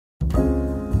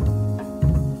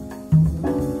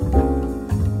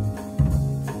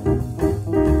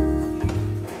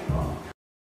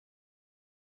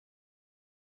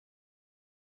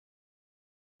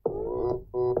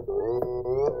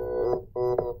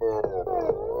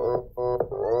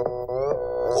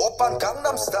오빤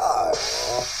강남 스타일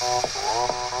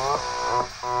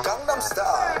강남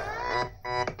스타일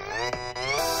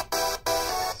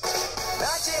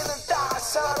낮에는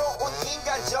따사로운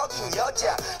인간적인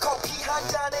여자 커피 한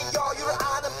잔에 여유를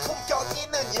아는 품격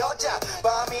있는 여자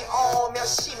밤이 오면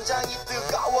심장이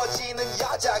뜨거워지는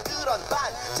여자 그런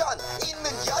반전 있는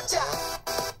여자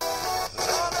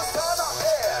너는 선호해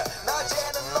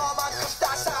낮에는 너만큼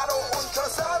따사로운 그런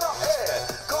선호해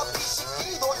커피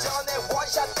식기도 전에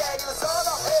원샷 때리는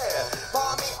선호해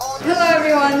밤이 오면 Hello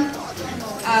everyone,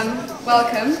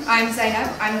 welcome. I'm Zainab,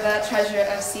 I'm the treasurer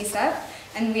of CSEP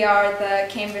and we are the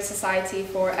Cambridge Society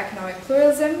for Economic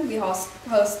Pluralism. We host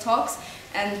talks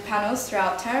and panels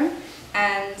throughout term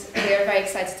and we are very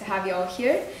excited to have you all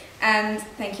here and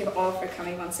thank you all for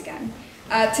coming once again.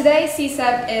 Today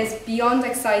CSEP is beyond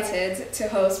excited to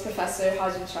host Professor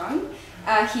Ha Joon Chang.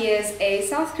 He is a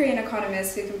South Korean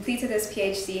economist who completed his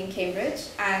PhD in Cambridge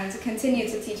and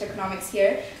continued to teach economics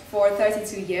here for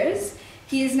 32 years.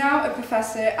 He is now a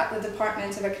professor at the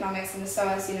Department of Economics in the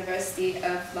SOAS University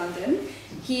of London.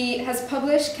 He has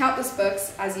published countless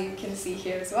books, as you can see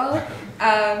here as well,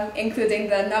 including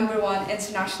the #1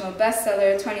 international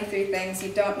bestseller, 23 Things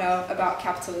You Don't Know About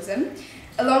Capitalism.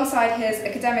 Alongside his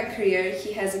academic career,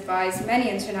 he has advised many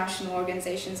international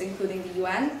organizations, including the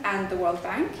UN and the World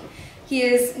Bank. He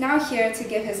is now here to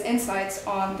give his insights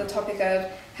on the topic of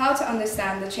how to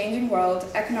understand the changing world,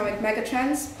 economic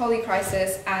megatrends,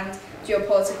 polycrisis, and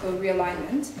geopolitical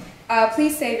realignment.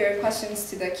 Please save your questions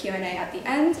to the Q&A at the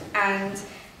end, and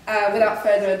without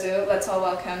further ado, let's all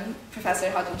welcome Professor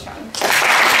Ha Joon Chang.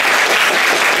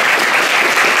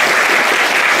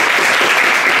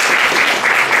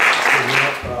 We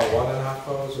have 1.5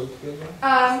 hours altogether?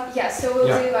 Yeah, so we'll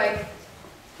do like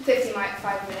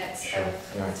 55 minutes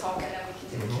of talk and then we can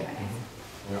do the Q&A.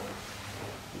 Yeah.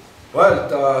 Well,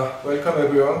 welcome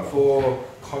everyone for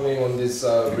coming on this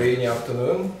rainy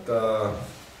afternoon.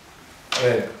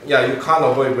 You can't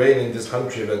avoid rain in this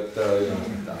country, but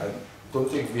I don't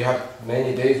think we have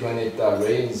many days when it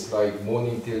rains like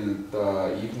morning till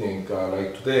evening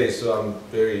like today. So I'm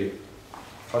very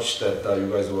touched that you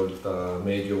guys all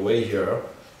made your way here.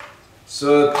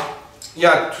 So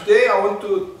yeah, today I want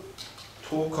to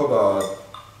talk about,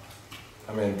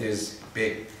 these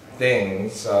big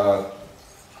things.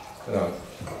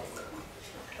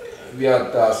 We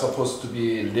are supposed to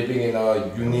be living in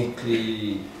a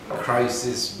uniquely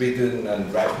crisis-ridden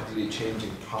and rapidly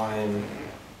changing time.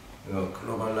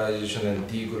 Globalization and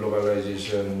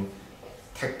deglobalization,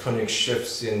 tectonic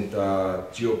shifts in the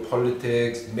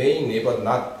geopolitics, mainly but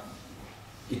not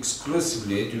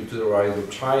exclusively due to the rise of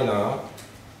China,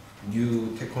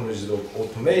 new technologies of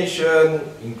automation,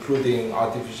 including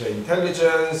artificial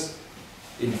intelligence,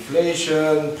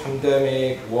 inflation,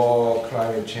 pandemic, war,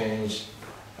 climate change,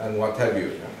 and what have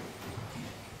you.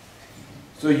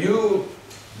 So you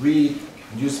read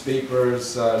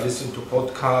newspapers, listen to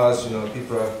podcasts,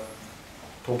 people are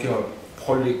talking about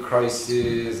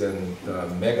Polycrisis and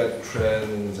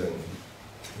Megatrends and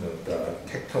the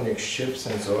tectonic shifts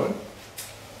and so on.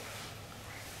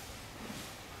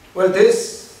 Well,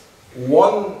 there's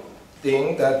one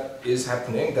thing that is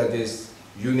happening that is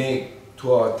unique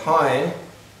to our time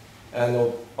and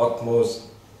of utmost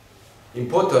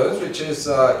importance, which is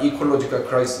ecological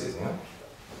crisis.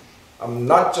 I'm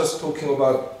not just talking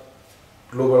about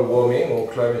global warming or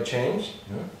climate change,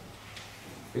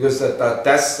 because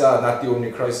that's not the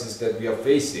only crisis that we are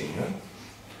facing.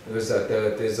 Because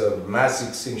there's a mass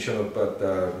extinction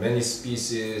of many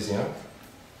species,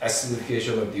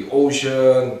 acidification of the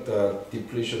ocean, the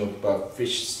depletion of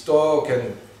fish stock,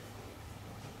 and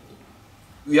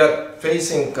we are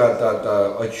facing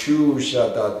a huge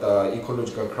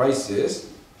ecological crisis.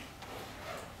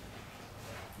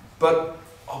 But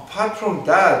apart from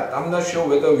that, I'm not sure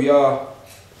whether we are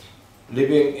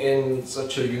living in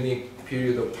such a unique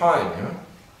period of time.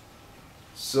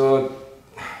 So,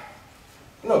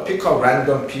 pick a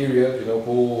random period,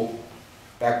 go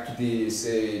back to the,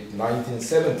 say,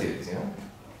 1970s.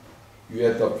 You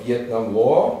had the Vietnam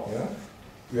War,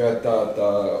 you had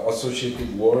the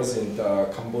associated wars in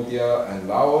Cambodia and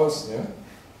Laos,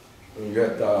 you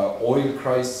had the oil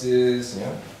crisis,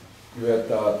 you had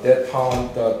the death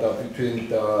hunt between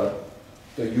the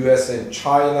US and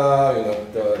China,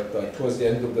 towards the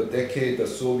end of the decade, the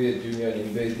Soviet Union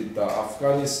invaded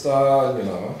Afghanistan,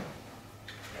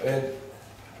 and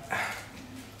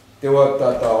there were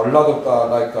a lot of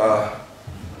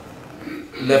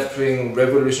left-wing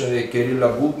revolutionary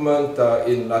guerrilla movement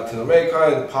in Latin America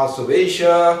and parts of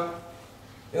Asia.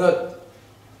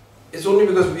 It's only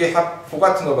because we have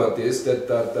forgotten about this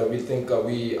that we think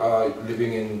we are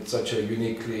living in such a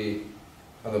uniquely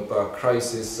kind of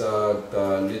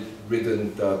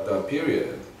crisis-ridden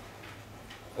period.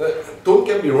 Don't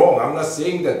get me wrong, I'm not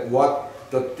saying that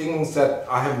the things that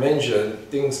I have mentioned,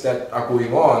 things that are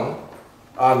going on,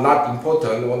 are not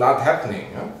important or not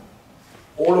happening.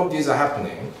 All of these are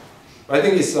happening. But I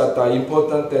think it's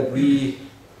important that we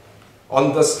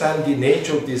understand the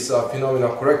nature of this phenomena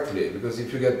correctly, because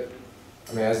if you get,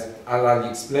 I mean, as I'll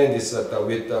explain this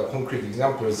with concrete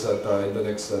examples in the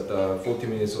next 40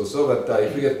 minutes or so, but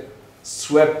if you get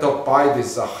swept up by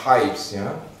these hypes,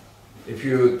 if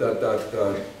you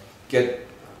get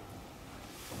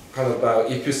kind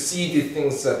of, if you see the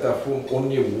things from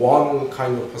only one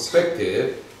kind of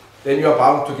perspective, then you are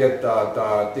bound to get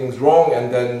things wrong,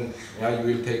 and then you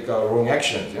will take wrong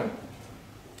actions.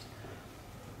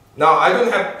 Now, I don't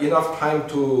have enough time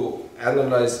to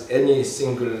analyze any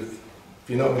single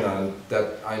phenomenon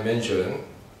that I mentioned.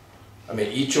 I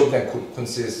mean, each of them could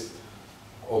consist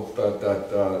of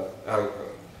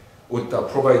would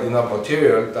provide enough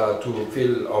material to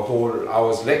fill a whole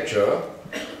hour's lecture.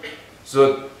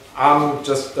 So I'm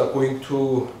just going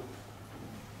to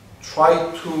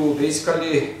try to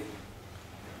basically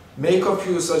make a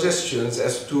few suggestions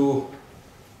as to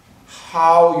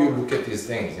how you look at these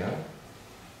things.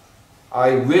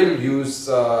 I will use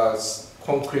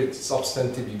concrete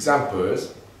substantive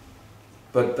examples,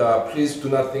 but please do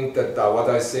not think that what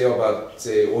I say about,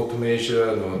 say,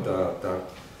 automation or the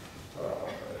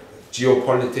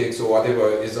geopolitics or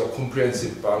whatever is a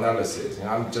comprehensive analysis.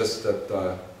 I'm just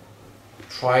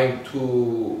trying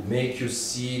to make you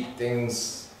see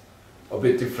things a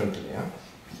bit differently.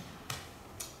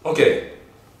 Okay,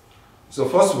 so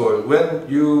first of all, when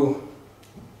you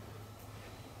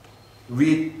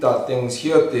read things,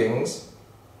 hear things,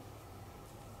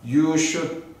 you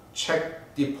should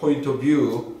check the point of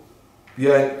view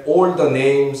behind all the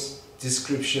names,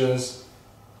 descriptions,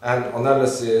 and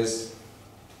analysis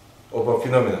of a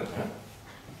phenomenon.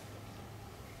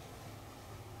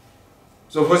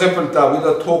 So, for example, with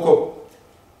the talk of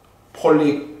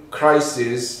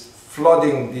Polycrisis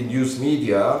flooding the news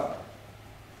media,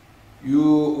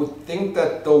 you would think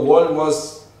that the world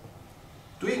was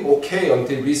doing okay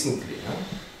until recently.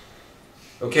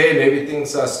 Okay, maybe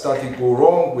things started to go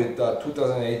wrong with the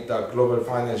 2008 global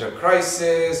financial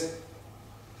crisis.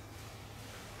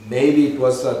 Maybe it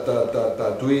was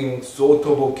doing sort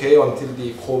of okay until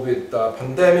the COVID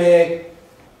pandemic.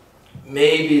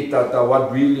 Maybe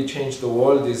what really changed the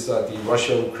world is the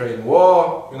Russia-Ukraine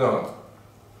war,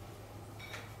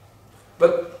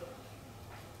 But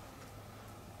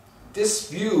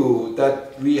this view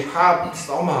that we have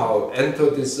somehow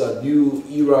entered this new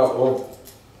era of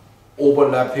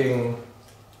overlapping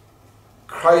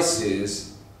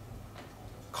crisis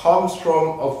comes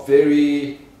from a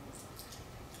very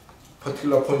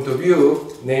particular point of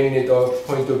view, namely the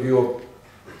point of view of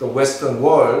the Western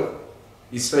world,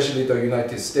 especially the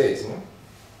United States.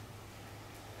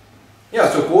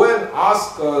 So go and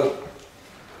ask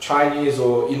Chinese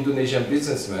or Indonesian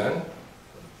businessmen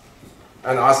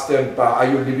and ask them, are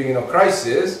you living in a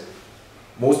crisis?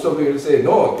 Most of you will say,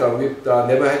 no, we've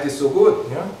never had it so good.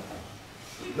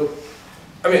 Look,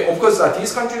 I mean, of course,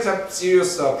 these countries have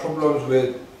serious problems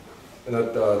with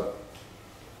the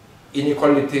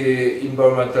inequality,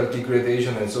 environmental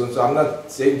degradation, and so on. So I'm not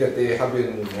saying that they have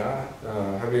been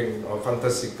having a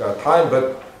fantastic time,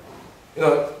 but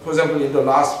for example, in the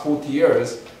last 40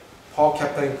 years, per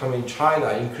capita income in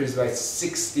China increased by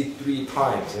 63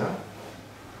 times.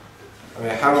 I mean,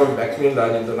 Harold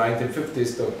Macmillan in the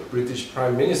 1950s, the British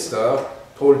Prime Minister,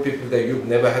 told people that you've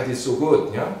never had it so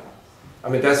good. I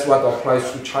mean, that's what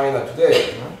applies to China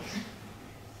today.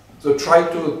 So try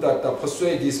to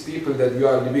persuade these people that you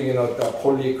are living in a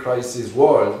poly-crisis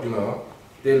world,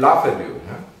 they laugh at you.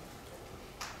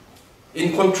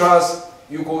 In contrast,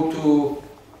 you go to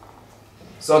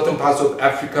certain parts of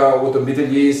Africa or the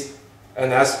Middle East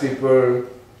and ask people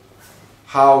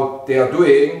how they are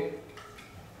doing.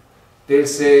 They'll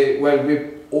say, well,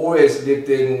 we've always lived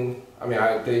in, I mean,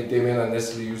 they may not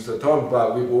necessarily use the term,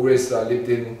 but we've always lived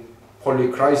in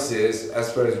poly-crisis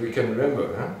as far as we can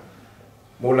remember.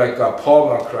 More like a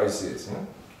perma-crisis.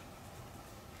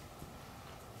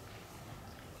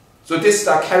 So this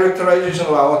characterization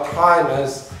of our time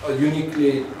as a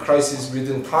uniquely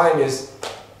crisis-ridden time is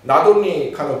not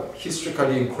only kind of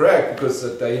historically incorrect, because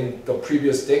in the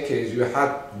previous decades you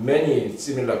had many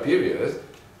similar periods,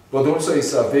 but also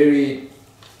it's a very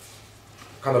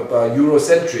kind of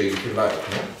Eurocentric, if you like.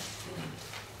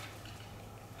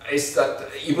 It's that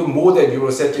even more than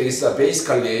Eurocentric, it's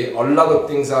basically a lot of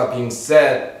things are being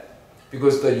said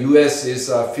because the US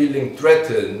is feeling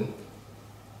threatened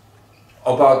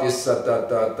about this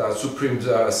the supreme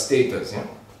status. Yeah?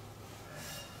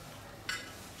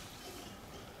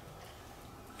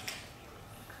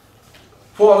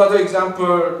 For another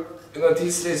example,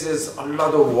 these days there's a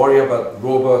lot of worry about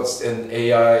robots and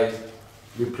AI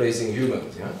replacing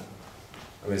humans. Yeah?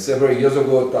 I mean, several years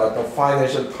ago, the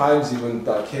Financial Times even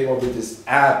came up with this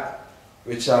app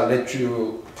which let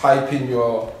you type in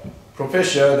your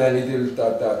profession and it will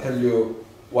tell you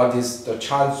what is the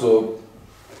chance of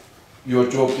your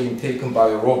job being taken by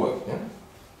a robot. Yeah?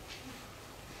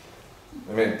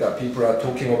 I mean, people are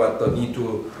talking about the need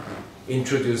to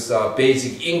introduce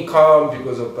basic income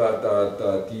because of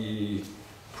the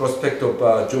prospect of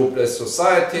jobless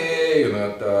society.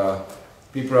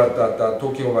 People are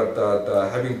talking about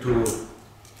having to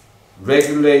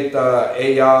regulate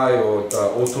AI or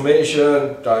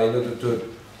automation in order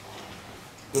to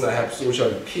have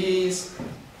social peace.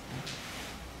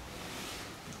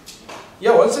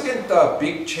 Yeah, once again, the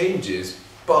big changes,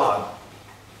 but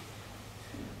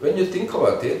when you think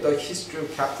about it, the history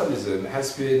of capitalism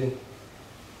has been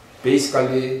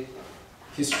basically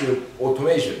history of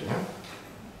automation. Yeah?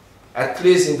 At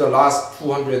least in the last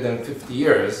 250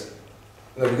 years,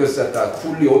 because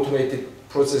fully automated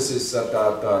processes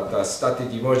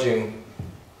started emerging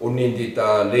only in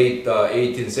the late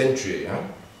 18th century. Yeah?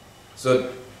 So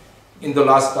in the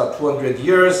last 200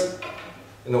 years,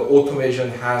 automation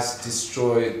has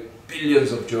destroyed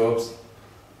billions of jobs,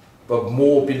 but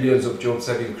more billions of jobs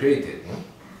have been created. Yeah?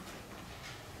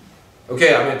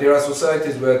 Okay, I mean, there are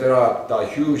societies where there are the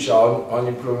huge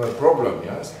unemployment problem.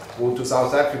 Yes? Go to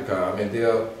South Africa. I mean,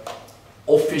 their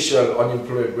official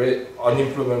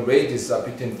unemployment rate is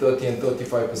between 30 and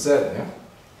 35%. Yeah?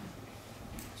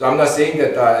 So I'm not saying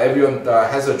that everyone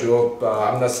has a job.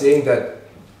 I'm not saying that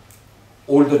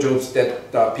all the jobs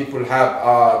that people have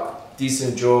are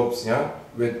decent jobs, yeah,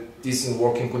 with decent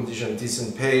working conditions,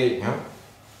 decent pay. Yeah?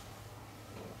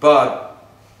 But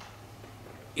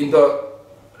in the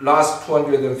last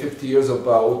 250 years of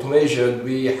automation,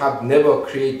 we have never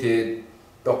created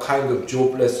the kind of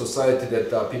jobless society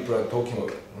that people are talking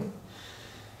about.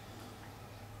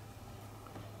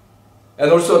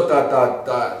 And also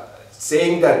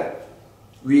saying that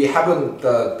we haven't,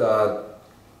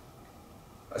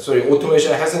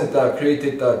 automation hasn't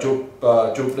created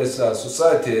jobless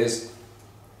societies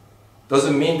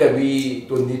doesn't mean that we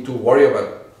don't need to worry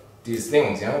about these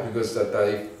things, yeah? Because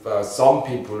if some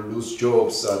people lose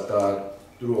jobs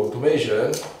through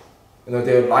automation,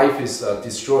 their life is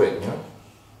destroyed. Yeah?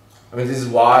 I mean, this is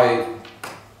why,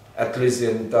 at least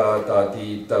in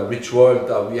the rich world,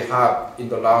 we have in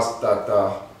the last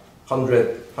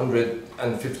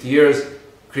 150 years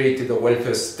created a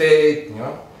welfare state, you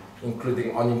know,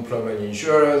 including unemployment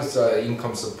insurance,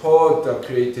 income support,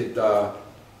 created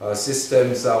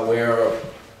systems where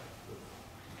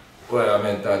I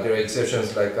mean, there are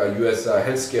exceptions like U.S.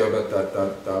 healthcare,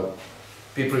 but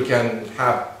people can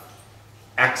have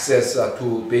access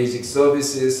to basic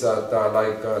services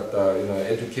like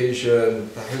education,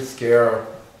 healthcare,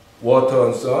 water,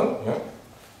 and so on. Yeah?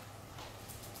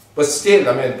 But still,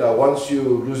 I mean, once you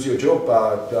lose your job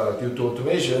due to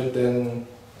automation, then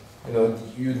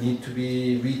you need to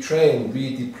be retrained,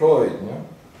 redeployed. Yeah?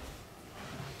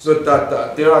 So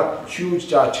that there are huge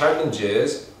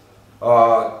challenges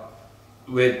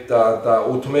with the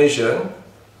automation,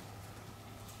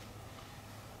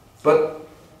 but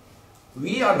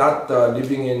we are not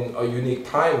living in a unique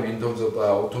time in terms of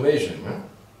automation. Yeah?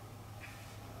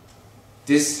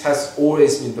 This has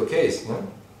always been the case. Yeah?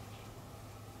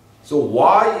 So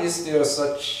why is there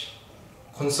such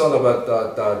concern about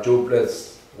the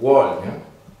jobless world? Yeah?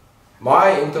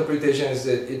 My interpretation is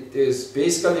that it is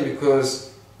basically because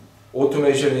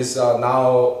automation is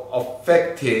now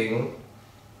affecting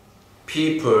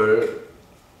people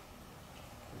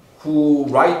who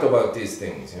write about these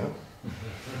things, yeah?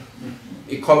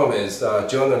 Economists,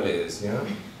 journalists, yeah?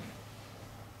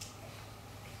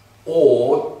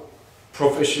 Or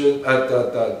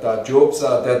the jobs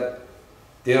that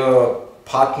their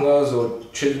partners or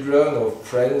children or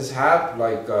friends have,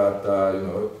 like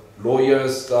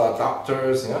lawyers,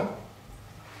 doctors, yeah?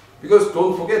 Because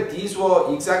don't forget, these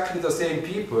were exactly the same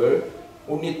people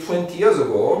only 20 years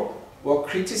ago were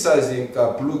criticizing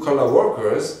blue-collar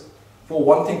workers for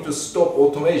wanting to stop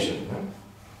automation.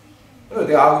 Yeah?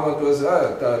 The argument was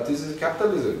this is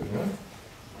capitalism. Yeah?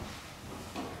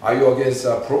 Are you against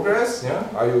progress? Yeah?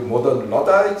 Are you modern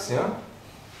Luddites? Yeah?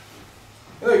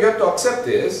 You have to accept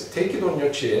this, take it on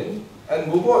your chin, and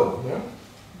move on. Yeah?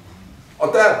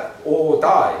 Adapt or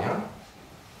die. Yeah?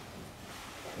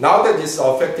 now that it's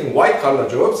affecting white-collar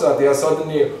jobs, they are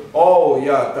suddenly, oh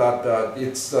yeah,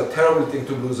 it's a terrible thing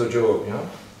to lose a job. You know?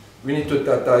 We need to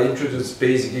introduce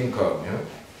basic income. You know?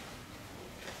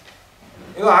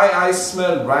 You know, I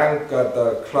smell rank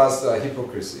class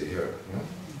hypocrisy here. You know?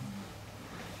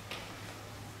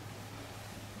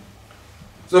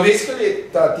 So basically,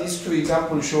 these two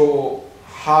examples show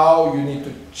how you need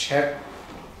to check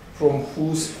from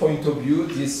whose point of view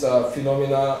these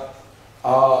phenomena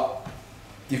are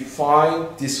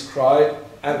defined, described,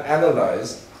 and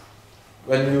analyzed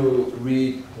when you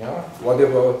read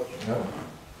whatever,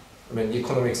 I mean,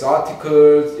 economics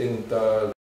articles in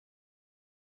the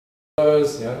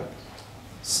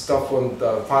stuff on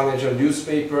the financial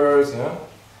newspapers,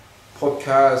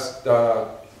 podcasts,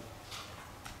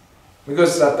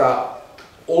 because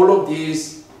all of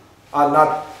these are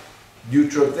not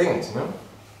neutral things.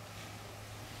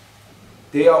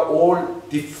 They are all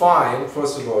defined,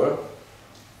 first of all,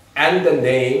 and then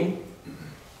named,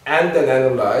 and then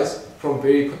analyzed from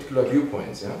very particular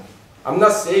viewpoints. I'm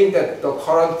not saying that the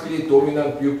currently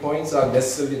dominant viewpoints are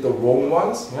necessarily the wrong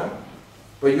ones,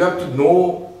 but you have to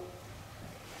know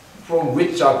from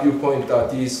which viewpoint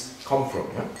these come from.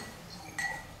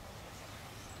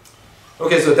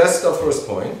 Okay, so that's the first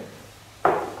point.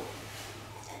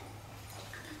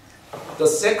 The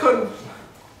second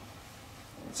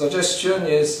suggestion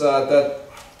is that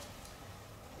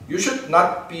you should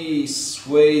not be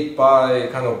swayed by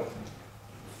kind of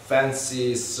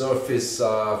fancy surface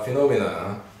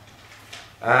phenomena,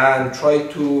 and try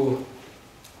to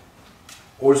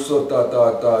also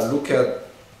look at,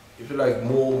 if you like,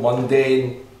 more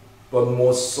mundane but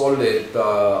more solid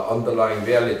underlying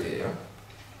reality.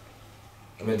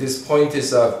 I mean, this point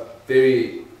is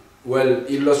very well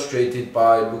illustrated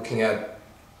by looking at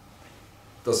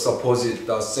the supposed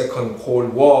Second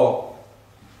Cold War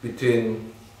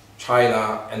between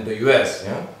China and the US.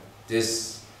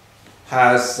 This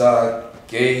has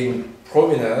gained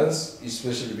prominence,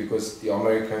 especially because the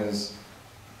Americans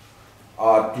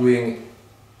are doing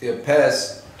their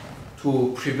best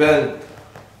to prevent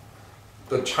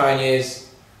the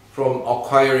Chinese from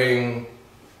acquiring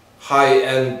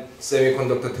high-end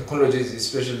semiconductor technologies,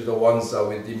 especially the ones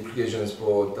with implications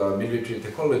for the military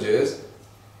technologies,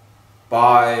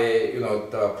 by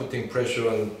putting pressure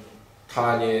on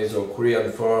Chinese or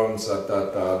Korean firms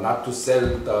not to sell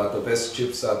the best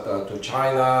chips to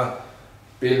China,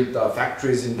 build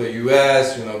factories in the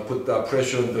US, put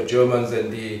pressure on the Germans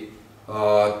and the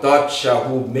Dutch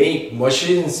who make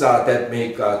machines that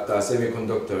make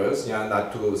semiconductors,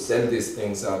 not to sell these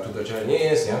things to the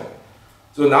Chinese.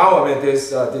 So now, I mean, there's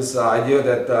this idea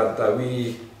that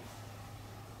we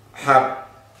have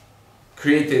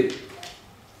created,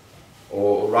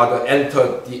 or rather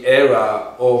entered, the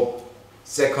era of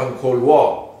Second Cold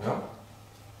War.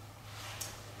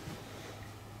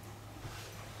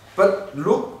 But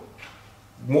look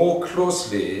more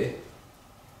closely,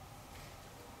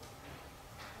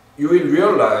 you will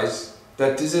realize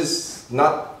that this is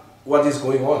not what is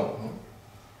going on.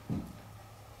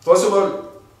 First of all,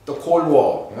 the Cold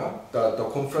War, the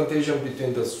confrontation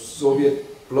between the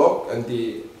Soviet bloc and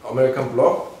the American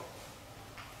bloc,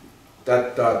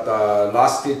 that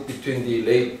lasted between the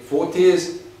late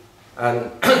 40s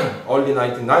and early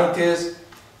 1990s.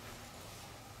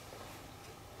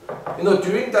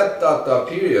 During that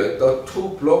period, the two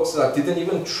blocs didn't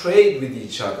even trade with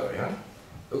each other.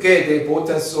 Okay, they bought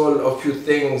and sold a few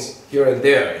things here and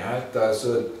there.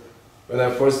 So when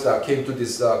I first came to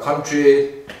this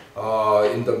country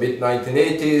in the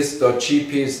mid-1980s, the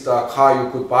cheapest car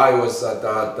you could buy was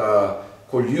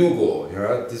called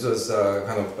Yugo. This was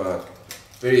kind of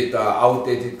very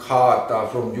outdated car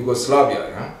from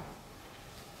Yugoslavia.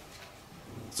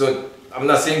 So I'm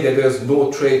not saying that there's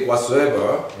no trade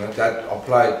whatsoever. That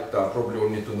applied probably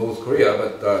only to North Korea,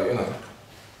 but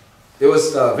there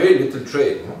was very little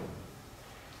trade.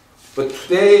 But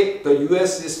today, the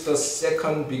US is the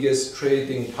second biggest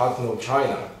trading partner of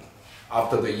China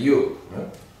after the EU.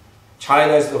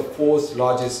 China is the fourth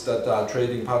largest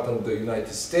trading partner of the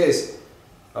United States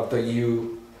after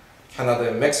EU, Canada,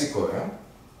 and Mexico.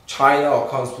 China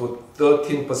accounts for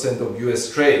 13% of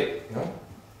US trade.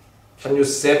 Can you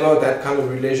sever that kind of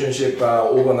relationship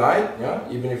overnight,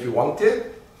 even if you want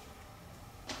it?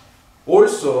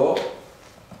 Also,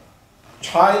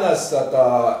 China's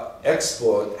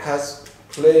export has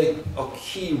played a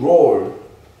key role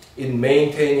in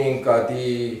maintaining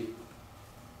the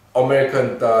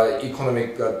American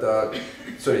economic,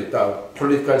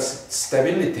 political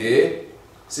stability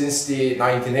since the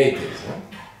 1980s.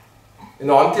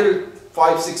 Until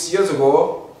 5-6 years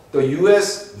ago, the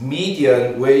US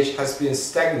median wage has been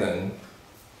stagnant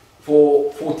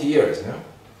for 40 years. Yeah?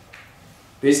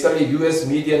 Basically, US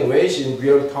median wage in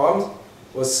real terms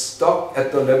was stuck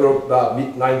at the level of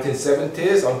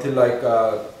mid-1970s until like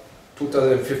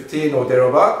 2015 or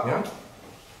thereabout. Yeah?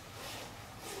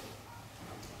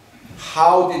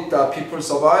 How did people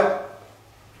survive?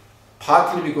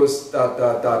 Partly because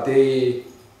they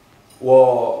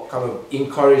were kind of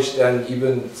encouraged and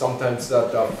even sometimes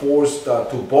forced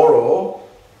to borrow,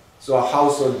 so a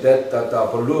household debt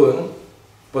ballooned,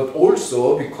 but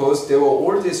also because there were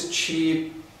all these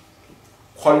cheap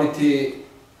quality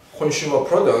consumer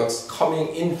products coming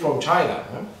in from China.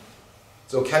 Yeah?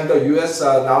 So can the US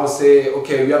now say,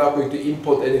 okay, we are not going to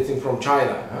import anything from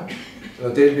China? Yeah?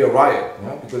 There will be a riot,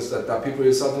 yeah? Because people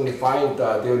will suddenly find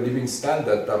their living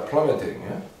standard plummeting.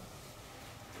 Yeah?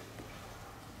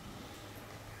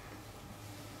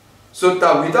 So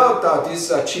without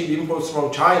these cheap imports from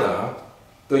China,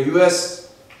 the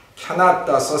US cannot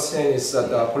sustain its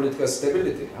political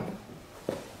stability. Yeah?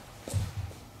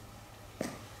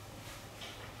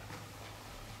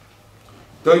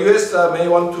 The US may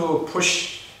want to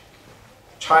push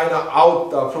China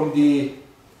out from the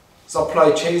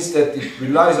supply chains that it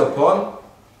relies upon,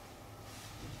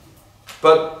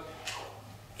 but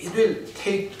it will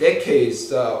take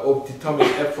decades of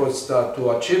determined efforts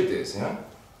to achieve this. Yeah?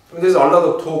 There's a lot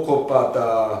of talk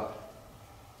about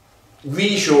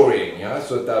reshoring, yeah?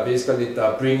 So basically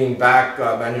bringing back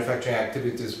manufacturing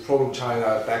activities from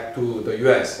China back to the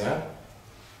US. Yeah?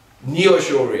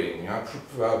 Nearshoring, yeah?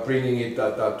 Bringing it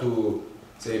to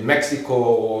say Mexico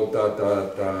or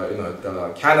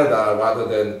Canada rather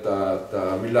than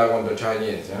relying on the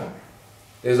Chinese. Yeah?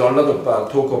 There's a lot of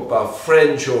talk about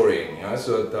friendshoring. Yeah?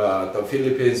 So the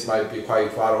Philippines might be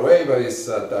quite far away, but it's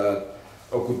a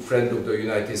good friend of the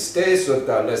United States. So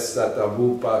let's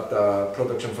move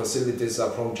production facilities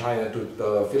from China to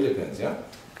the Philippines. Yeah?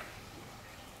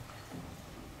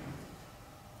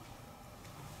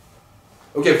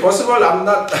 Okay, first of all, I'm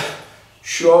not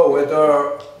sure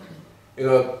whether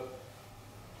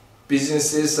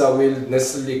businesses will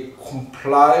necessarily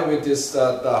comply with this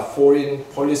foreign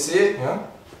policy, yeah?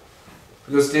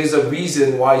 Because there's a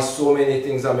reason why so many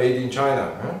things are made in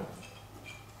China. Yeah?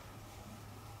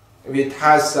 It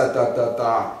has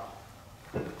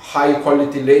high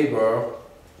quality labor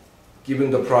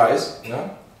given the price. Yeah?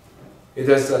 It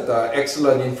has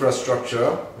excellent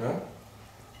infrastructure. Yeah?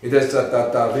 It has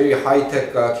very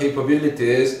high-tech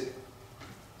capabilities,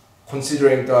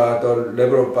 considering the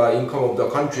level of income of the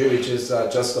country, which is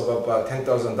just above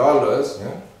 $10,000.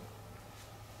 Yeah?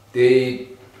 They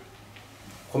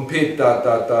compete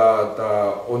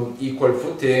on equal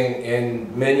footing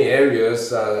in many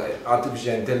areas,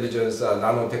 artificial intelligence,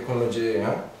 nanotechnology.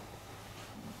 Yeah?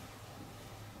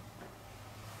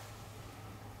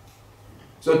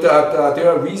 So there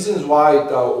are reasons why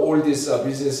all these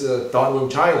businesses are done in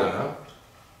China,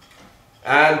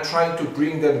 and trying to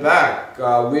bring them back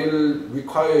will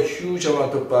require a huge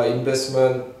amount of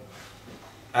investment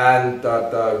and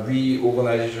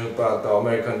reorganization of the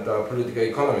American political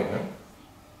economy. Yeah?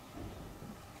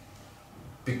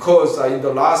 Because in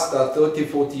the last 30,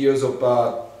 40 years of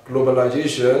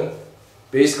globalization,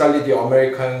 basically the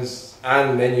Americans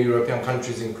and many European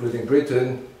countries, including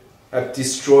Britain, have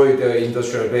destroyed the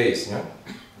industrial base. Yeah?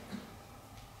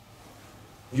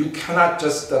 You cannot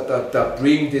just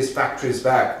bring these factories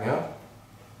back, yeah?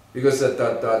 Because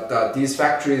these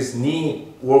factories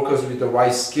need workers with the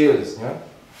right skills, yeah?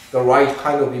 The right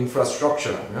kind of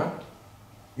infrastructure. Yeah?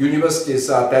 Universities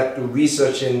that do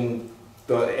research in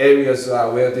the areas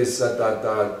where these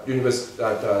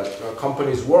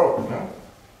companies work. Yeah?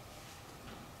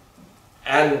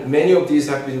 And many of these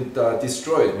have been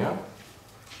destroyed. Yeah?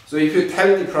 So if you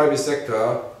tell the private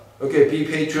sector, okay, be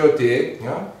patriotic,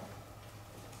 yeah?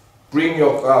 Bring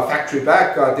your factory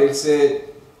back, they'll say,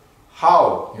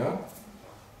 how? Yeah?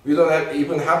 We don't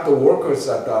even have the workers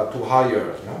to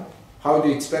hire. Yeah? How do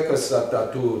you expect us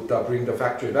to bring the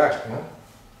factory back? Yeah?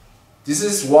 This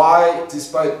is why,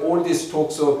 despite all these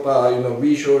talks of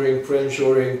reshoring,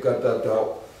 friendshoring,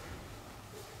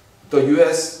 the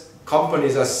US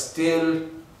companies are still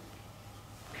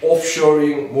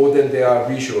offshoring more than they are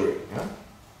reshoring. Yeah?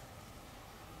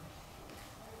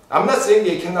 I'm not saying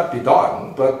it cannot be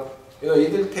done, but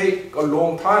it will take a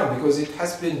long time because it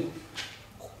has been,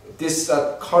 this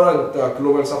current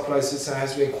global supply system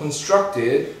has been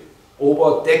constructed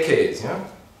over decades, yeah?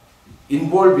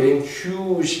 Involving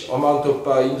huge amount of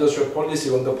industrial policy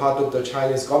on the part of the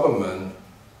Chinese government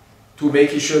to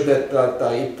make sure that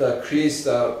it creates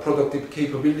productive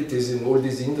capabilities in all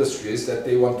these industries that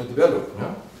they want to develop.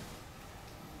 Yeah?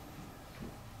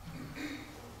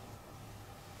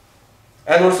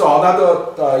 And also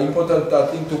another important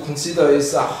thing to consider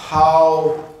is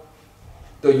how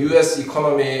the US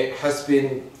economy has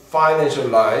been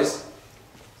financialized,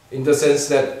 in the sense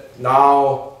that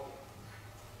now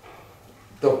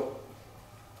the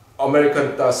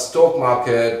American stock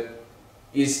market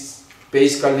is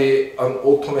basically an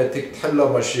automatic teller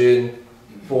machine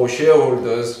for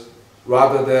shareholders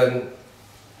rather than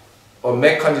a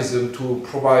mechanism to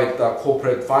provide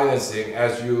corporate financing,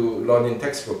 as you learn in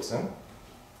textbooks.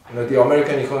 You know, the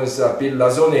American economist Bill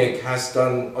Lazonick has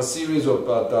done a series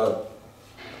of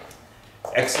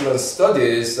excellent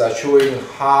studies showing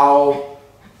how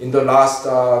in the last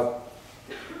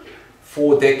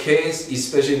 4 decades,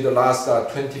 especially in the last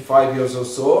 25 years or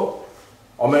so,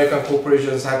 American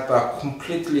corporations have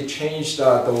completely changed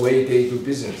the way they do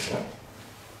business.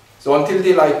 So until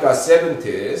the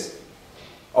 70s,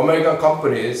 American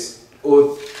companies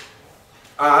would,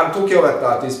 I'm talking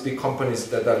about these big companies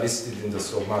that are listed in the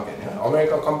stock market.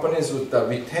 American companies would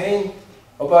retain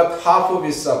about half of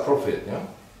its profit.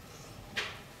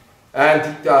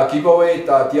 And give away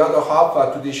the other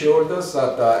half to the shareholders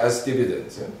as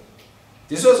dividends.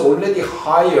 This was already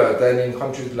higher than in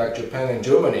countries like Japan and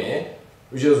Germany,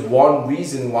 which is one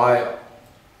reason why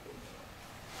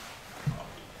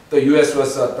the US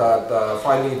was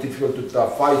finding it difficult to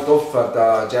fight off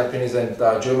the Japanese and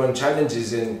German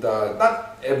challenges in not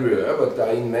everywhere, but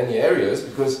in many areas,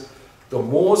 because the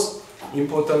most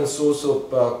important source of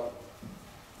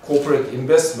corporate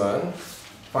investment,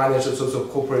 financial source of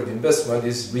corporate investment,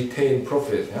 is retained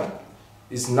profit.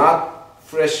 It's not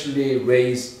freshly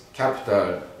raised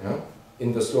capital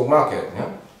in the stock market.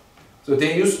 So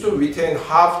they used to retain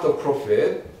half the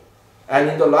profit, and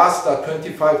in the last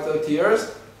 25-30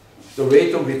 years, the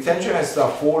rate of retention has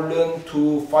fallen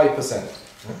to 5%.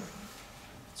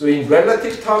 So in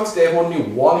relative terms, they have only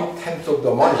 1/10 of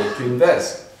the money to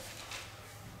invest,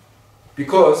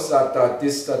 because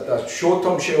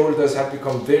short-term shareholders have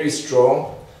become very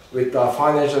strong with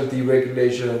financial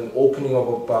deregulation, opening up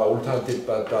of alternative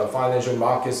financial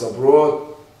markets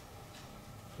abroad.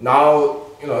 Now,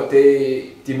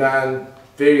 they demand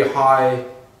very high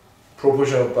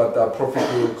proportion of profit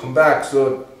to come back.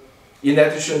 So in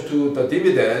addition to the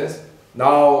dividends,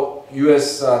 now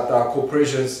US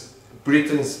corporations,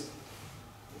 Britain's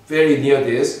very near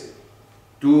this,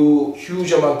 do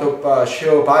huge amount of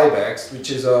share buybacks,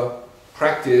 which is a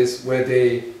practice where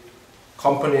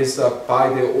companies buy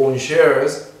their own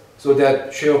shares so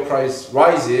that share price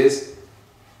rises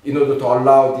in order to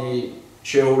allow the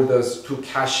shareholders to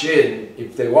cash in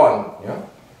if they want.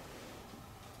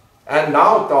 And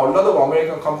now a lot of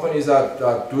American companies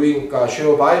are doing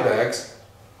share buybacks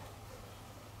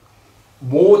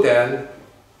more than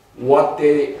what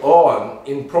they earn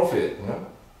in profit.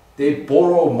 They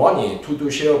borrow money to do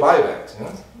share buybacks.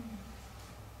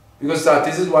 Because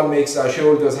this is what makes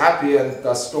shareholders happy and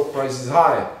the stock price is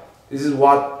high. This is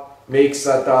what makes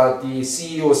the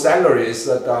CEO salaries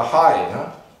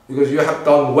high. Because you have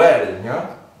done well.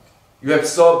 You have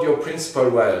served your principal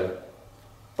well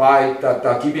by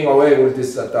giving away all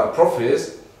these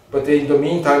profits, but in the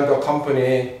meantime the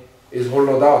company is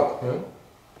hollowed out.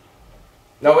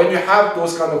 Now when you have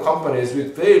those kind of companies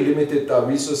with very limited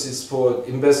resources for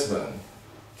investment,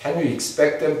 can you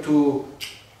expect them to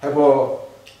have a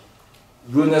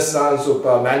renaissance of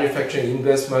manufacturing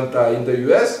investment in the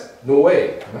US? No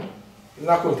way. It's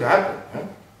not going to happen.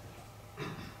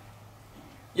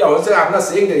 Yeah, also I'm not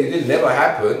saying that it will never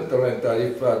happen.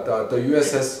 If the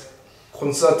US has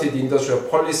concerted industrial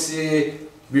policy,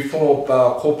 reform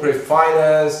of corporate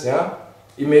finance,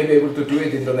 it may be able to do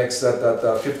it in the next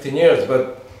 15 years.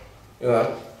 But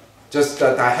just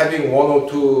having 1 or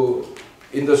 2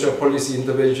 industrial policy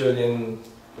intervention in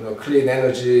clean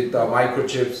energy, the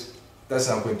microchips, that's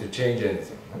not going to change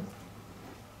anything.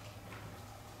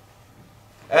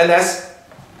 And as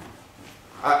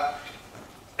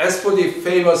for the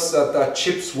famous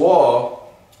chips war,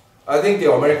 I think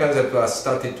the Americans have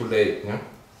started too late.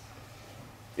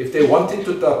 If they wanted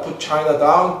to put China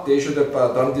down, they should have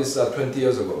done this 20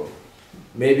 years ago,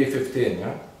 maybe 15.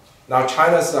 Now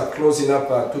China's close enough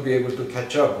to be able to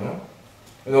catch up.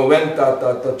 When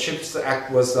the Chips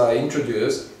Act was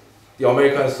introduced, the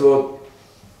Americans thought,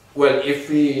 well, if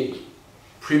we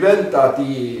prevent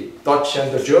the Dutch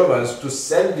and the Germans to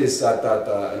sell these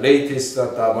latest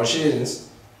machines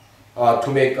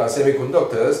to make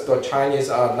semiconductors, the Chinese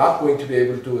are not going to be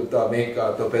able to make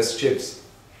the best chips.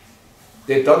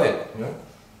 They've done it.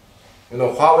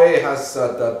 Huawei has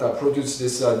produced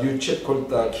this new chip called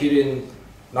Kirin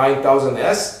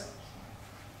 9000S,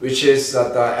 which is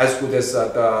as good as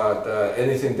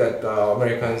anything that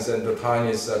Americans and the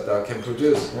Chinese can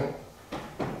produce.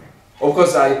 Of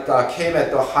course, it came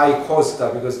at a high cost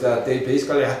because they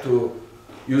basically had to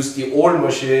use the old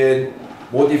machine,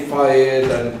 modify it,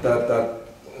 and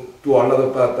do a lot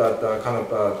of kind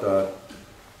of,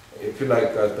 if you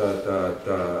like,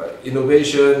 the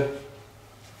innovation.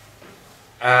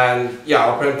 And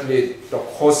yeah, apparently the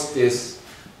cost is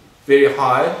very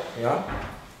high. Yeah,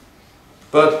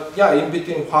 but yeah, in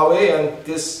between Huawei and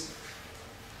this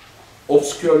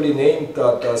obscurely named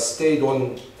the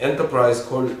state-owned enterprise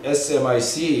called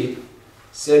SMIC,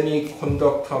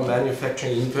 Semiconductor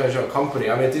Manufacturing International Company.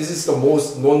 I mean, this is the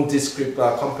most nondescript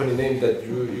company name that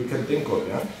you can think of.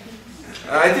 Yeah?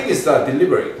 I think it's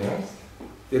deliberate. Yeah?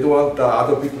 They don't want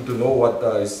other people to know what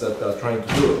is trying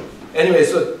to do. Anyway,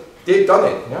 so they've done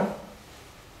it. Yeah?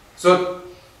 So,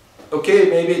 okay,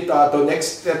 maybe the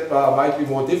next step might be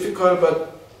more difficult, but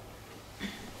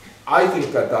I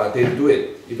think that they'll do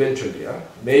it eventually. Yeah?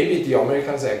 Maybe the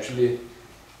Americans are actually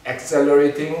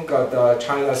accelerating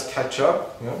China's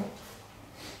catch-up. Yeah?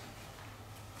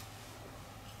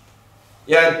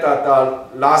 Yeah,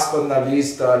 last but not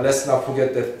least, let's not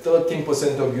forget that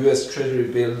 13% of US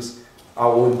Treasury bills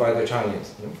are owned by the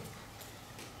Chinese. Yeah?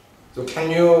 So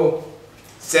can you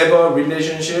sever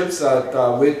relationships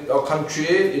with a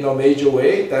country in a major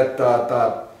way that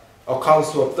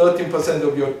accounts for 13%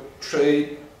 of your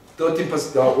trade,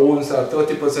 30% owns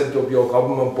 30% of your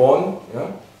government bond,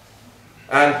 yeah?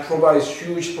 And provides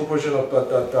huge proportion of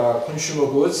the consumer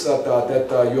goods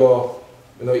that your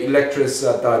electorates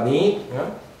need.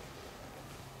 Yeah?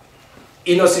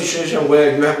 In a situation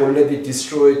where you have already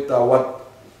destroyed what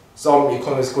some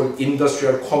economists call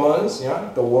industrial commons,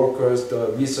 yeah? The workers, the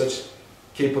research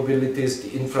capabilities,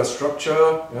 the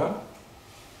infrastructure. Yeah?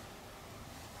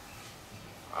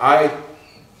 I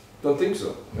don't think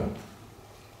so. Yeah?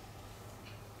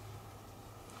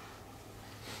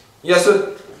 Yeah,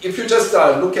 so if you just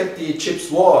look at the chips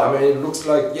war, I mean, it looks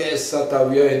like, yes,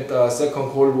 we are in the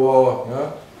Second Cold War.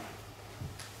 Yeah?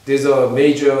 There's a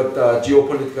major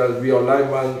geopolitical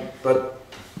realignment, but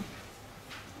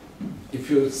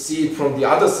if you see it from the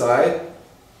other side,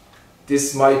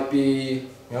 this might be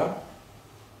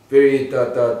very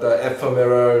the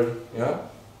ephemeral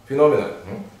phenomenon.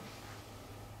 Yeah?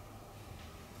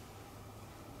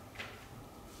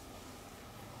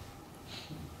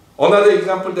 Another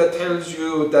example that tells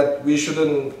you that we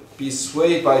shouldn't be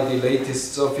swayed by the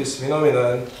latest surface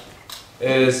phenomenon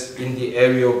is in the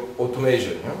area of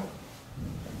automation.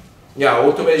 Yeah,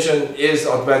 automation is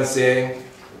advancing,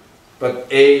 but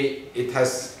it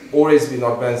has always been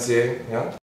advancing.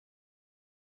 Yeah,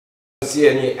 don't see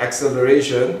any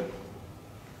acceleration.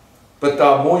 But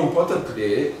more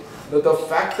importantly, the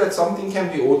fact that something can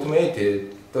be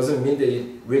automated doesn't mean that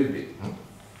it will be.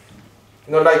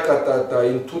 Like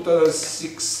in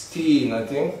 2016, I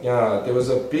think, there was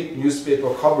a big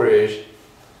newspaper coverage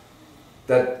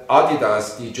that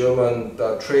Adidas, the German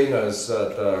trainers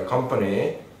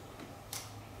company,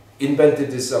 invented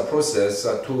this process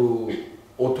to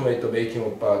automate the making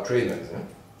of trainers. Yeah?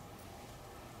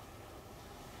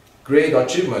 Great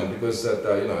achievement because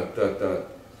the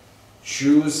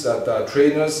shoes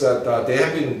trainers they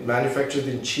have been manufactured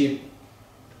in cheap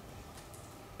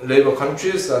labor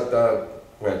countries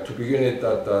well, to begin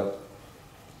with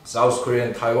South Korea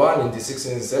and Taiwan in the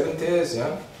 60s and 70s,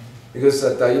 yeah, because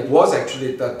it was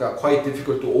actually quite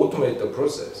difficult to automate the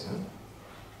process. Yeah?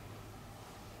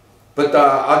 But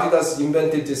Adidas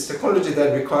invented this technology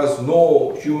that requires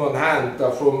no human hand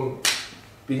from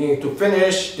beginning to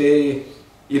finish. They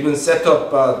even set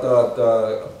up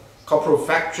the couple of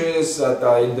factories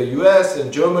in the US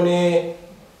and Germany.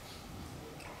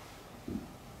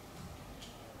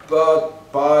 But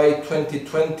by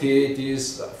 2020,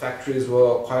 these factories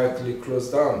were quietly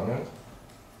closed down. Yeah?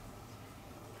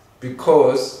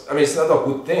 Because, I mean, it's not a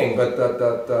good thing, but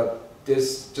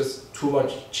there's just too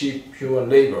much cheap human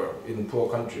labor in poor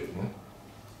countries. Yeah?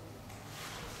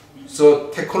 So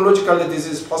technologically this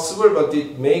is possible, but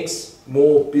it makes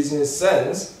more business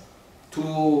sense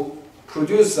to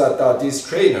produce these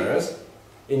trainers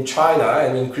in China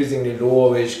and increasingly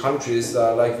lower wage countries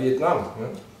like Vietnam.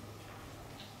 Yeah?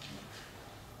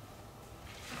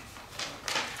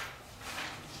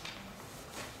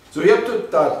 So you have to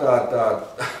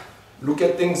look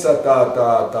at things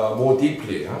more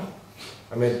deeply. Huh?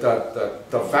 I mean,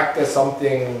 the fact that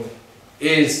something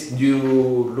is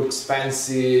new, looks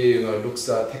fancy, looks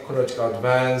technologically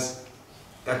advanced,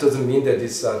 that doesn't mean that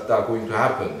it's going to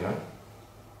happen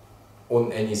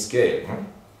on any scale.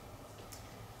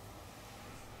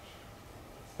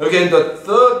 Again, the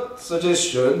third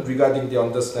suggestion regarding the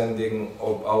understanding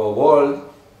of our world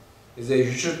is that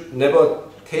you should never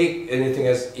take anything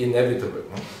as inevitable.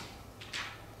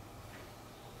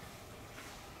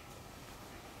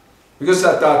 Because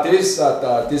there is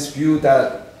this view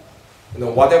that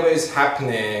whatever is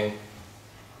happening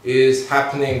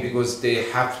because they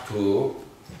have to,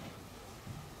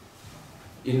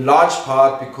 in large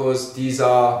part because these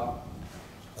are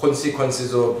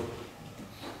consequences of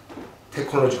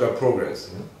technological progress.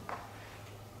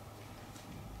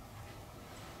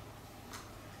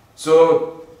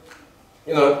 So,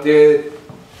 there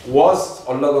was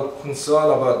a lot of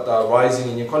concern about rising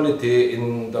inequality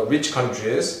in the rich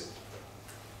countries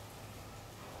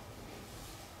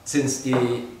since the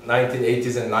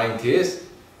 1980s and 90s,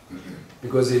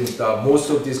 because in most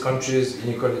of these countries,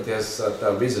 inequality has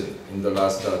risen in the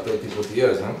last 30, 40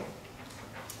 years. Huh?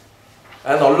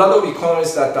 And a lot of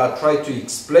economists try to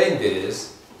explain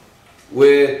this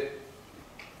with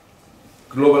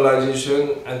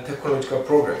globalization and technological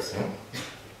progress. Huh?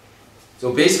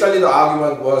 So basically the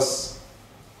argument was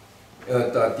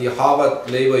that the Harvard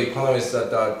labor economist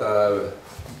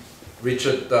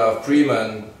Richard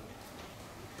Freeman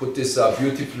put this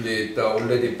beautifully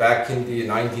already back in the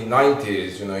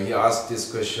 1990s. He asked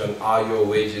this question, are your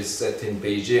wages set in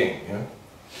Beijing?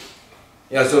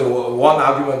 So one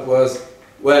argument was,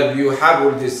 well, you have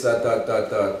all this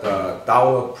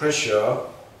downward pressure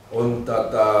on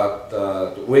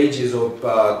the wages of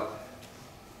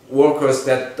workers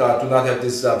that do not have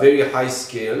these very high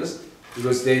skills,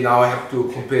 because they now have to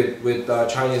compete with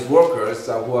Chinese workers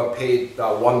who are paid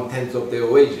 1/10 of their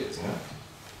wages.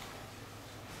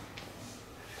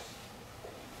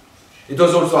 It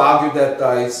was also argued that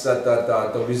it's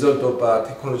the result of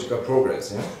technological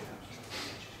progress.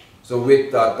 So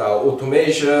with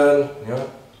automation,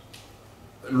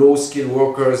 low-skilled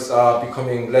workers are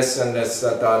becoming less and less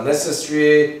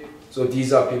necessary. So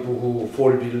these are people who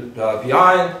fall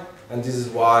behind, and this is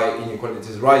why inequality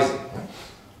is rising.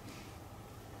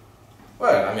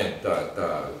 Well, I mean,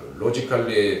 the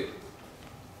logically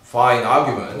fine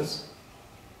arguments.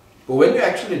 But when you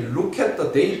actually look at the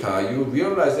data, you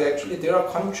realize that actually there are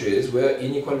countries where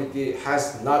inequality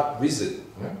has not risen.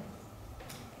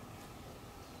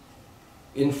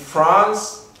 In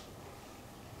France,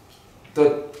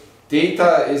 the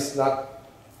data is not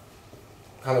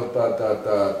kind of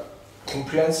the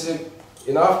comprehensive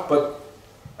enough, but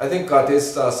I think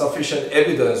there's sufficient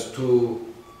evidence to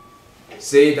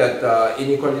say that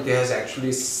inequality has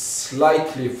actually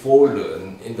slightly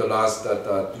fallen in the last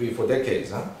 3-4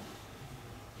 decades.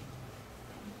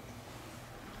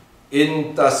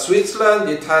 In Switzerland,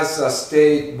 it has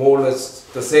stayed more or less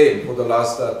the same for the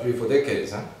last 3-4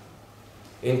 decades.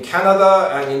 In Canada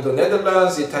and in the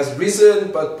Netherlands, it has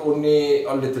risen, but only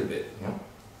a little bit.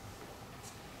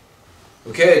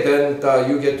 Okay, then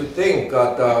you get to think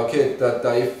that,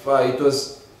 if it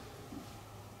was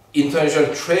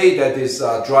international trade that is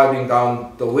driving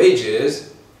down the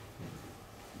wages,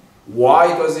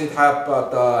 why does it have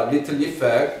little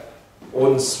effect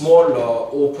on smaller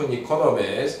open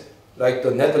economies like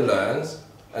the Netherlands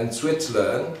and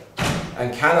Switzerland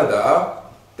and Canada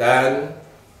than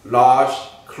large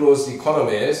closed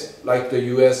economies like the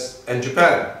US and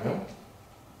Japan?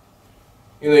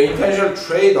 International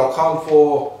trade account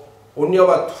for only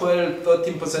about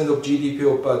 12–13% of GDP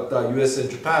of US and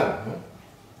Japan.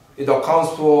 It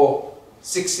accounts for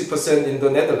 60% in the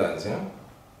Netherlands.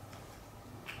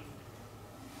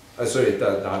 Sorry,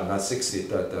 not 60,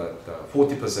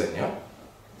 40%.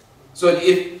 So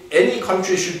if any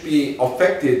country should be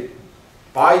affected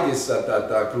by this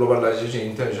globalization,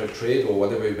 international trade, or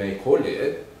whatever you may call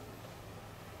it,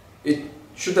 it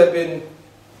should have been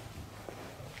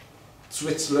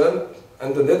Switzerland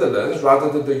and the Netherlands rather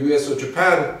than the US or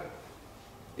Japan,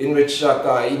 in which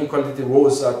inequality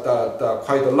rose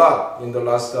quite a lot in the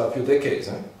last few decades.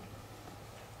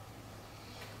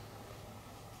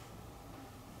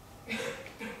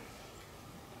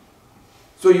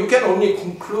 So you can only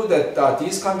conclude that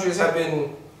these countries have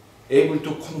been able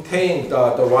to contain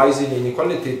the rising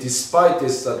inequality despite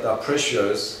these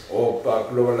pressures of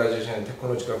globalization and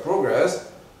technological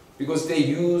progress, because they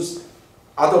use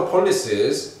other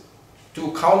policies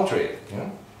to counter it.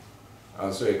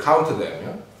 Counter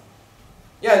them.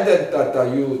 And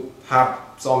then you have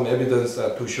some evidence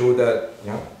to show that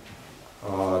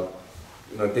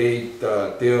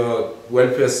their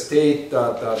welfare state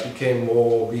became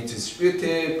more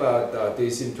redistributive, but they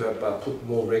seem to have put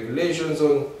more regulations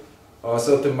on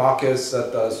certain markets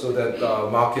so that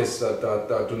markets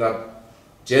do not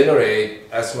generate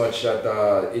as much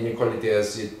inequality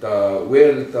as it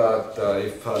will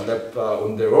if left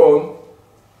on their own.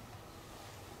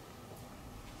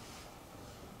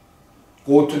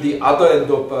 Go to the other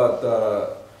end of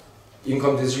the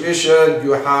income distribution,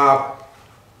 you have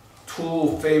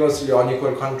two famously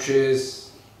unequal countries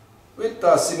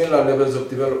with similar levels of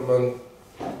development,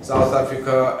 South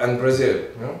Africa and Brazil.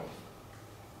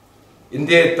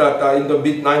 Indeed, in the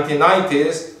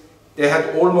mid-1990s, they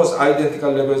had almost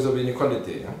identical levels of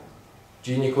inequality.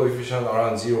 Gini coefficient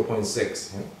around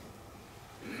 0.6.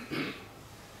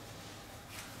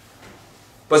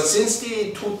 But since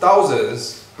the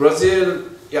 2000s, Brazil,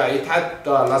 it had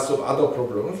lots of other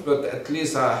problems, but at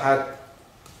least had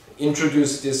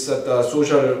introduced this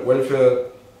social welfare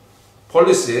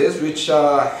policies which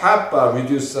have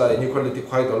reduced inequality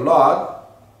quite a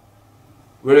lot,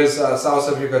 whereas South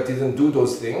Africa didn't do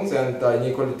those things, and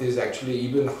inequality is actually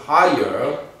even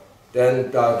higher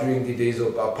than during the days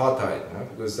of apartheid,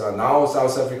 because now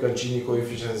South African Gini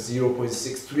coefficient is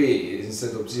 0.63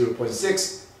 instead of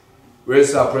 0.6,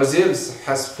 whereas Brazil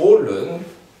has fallen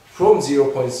from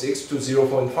 0.6 to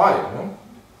 0.5.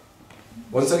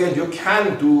 Once again, you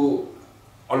can do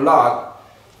a lot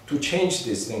to change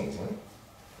these things.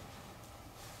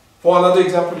 For another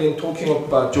example, in talking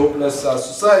about jobless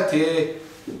society,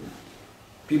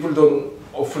 people don't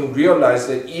often realize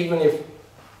that even if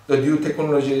the new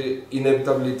technology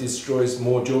inevitably destroys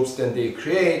more jobs than they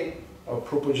create, a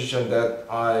proposition that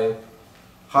I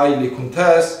highly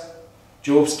contest,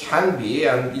 jobs can be,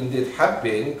 and indeed have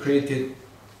been, created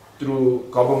through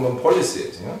government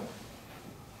policies.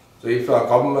 So if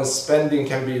government spending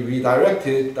can be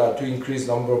redirected to increase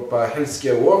number of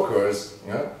healthcare workers,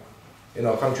 in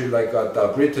a country like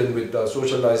Britain with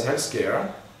socialized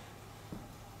healthcare,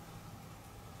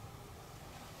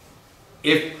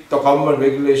 if the government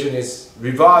regulation is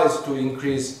revised to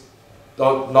increase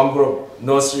the number of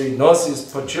nursery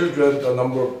nurses per children, the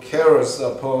number of carers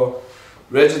per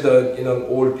resident in an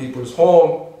old people's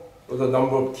home, or the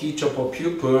number of teacher per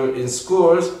pupil in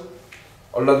schools,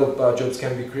 a lot of jobs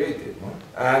can be created.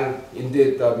 And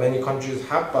indeed, many countries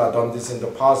have done this in the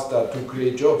past to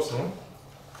create jobs.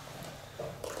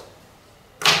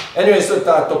 Anyway, so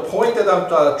the point that I'm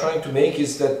trying to make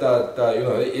is that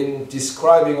in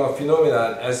describing a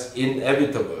phenomenon as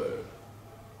inevitable,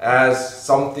 as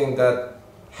something that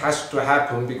has to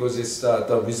happen because it's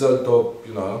the result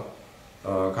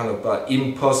of kind of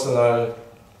impersonal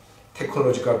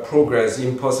technological progress,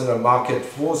 impersonal market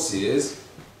forces,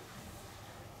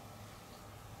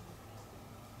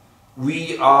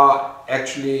 we are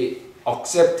actually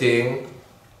accepting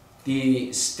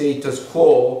the status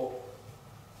quo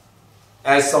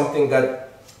as something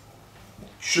that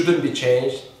shouldn't be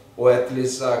changed, or at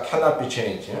least cannot be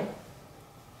changed.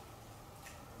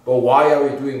 But why are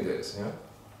we doing this?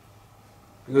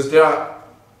 Because there are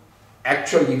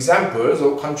actual examples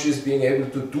of countries being able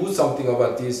to do something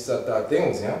about these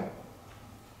things.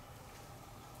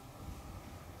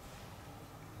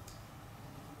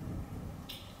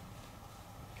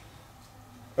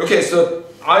 Okay, so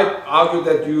I argue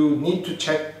that you need to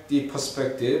check the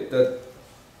perspective that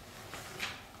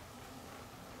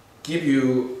give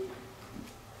you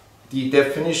the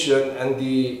definition and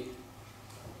the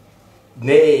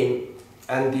name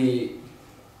and the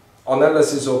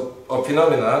analysis of a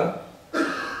phenomenon.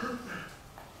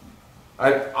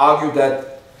 I argue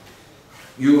that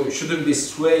you shouldn't be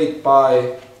swayed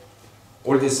by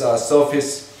all this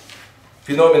surface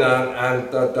phenomenon,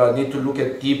 and that need to look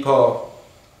at deeper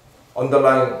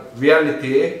underlying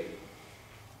reality.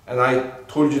 And I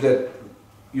told you that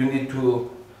you need to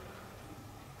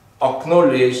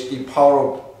acknowledge the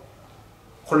power of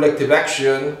collective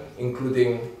action,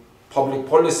 including public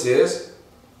policies.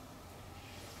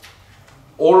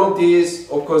 All of these,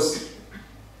 of course,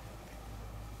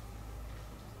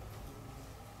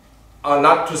 are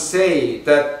not to say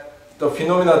that the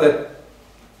phenomena that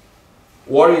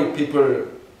worry people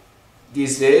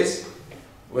these days,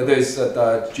 whether it's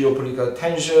geopolitical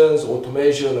tensions,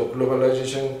 automation, or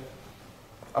globalization,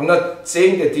 I'm not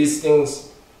saying that these things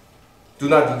do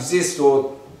not exist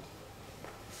or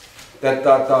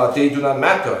that they do not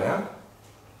matter.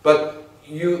 But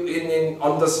you, in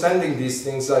understanding these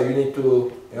things, you need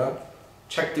to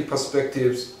check the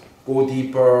perspectives, go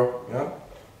deeper,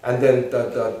 and then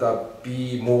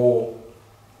be more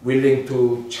willing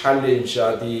to challenge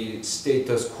the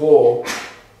status quo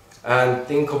and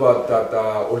think about that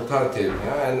alternative.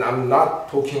 And I'm not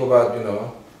talking about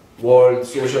world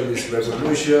socialist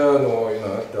revolution, or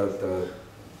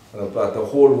the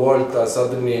whole world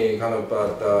suddenly kind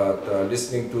of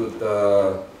listening to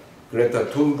the Greta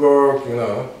Thunberg.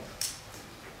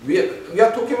 We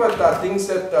are talking about things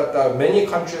that many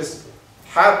countries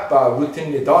have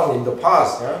routinely done in the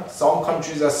past. Some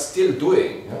countries are still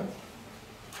doing.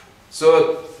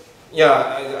 So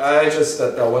I just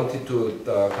wanted to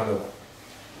kind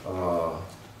of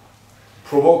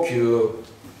provoke you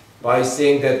by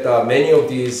saying that many of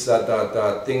these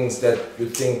the things that you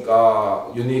think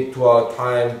are unique to our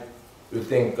time, you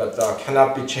think that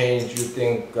cannot be changed, you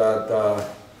think that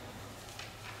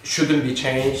shouldn't be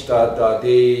changed, that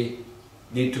they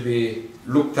need to be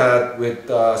looked at with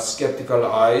skeptical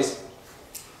eyes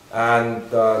and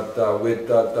with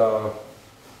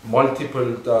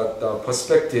multiple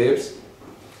perspectives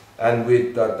and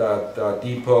with the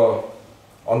deeper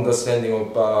understanding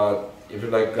of, if you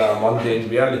like, mundane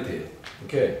reality.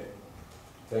 Okay,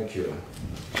 thank you.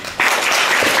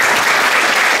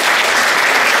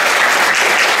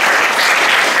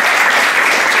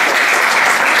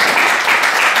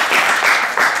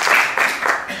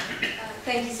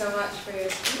 Thank you so much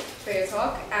for your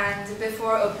talk. And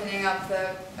before opening up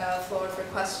the floor for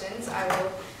questions, I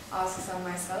will ask some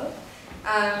myself.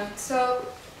 So,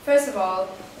 first of all,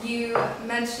 you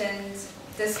mentioned,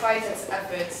 despite its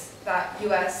efforts, that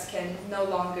US can no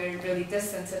longer really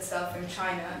distance itself from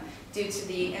China due to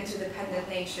the interdependent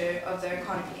nature of their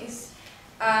economies.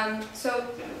 So,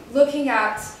 looking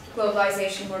at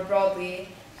globalization more broadly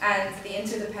and the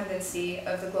interdependency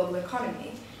of the global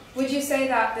economy, would you say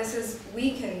that this has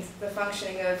weakened the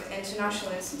functioning of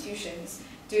international institutions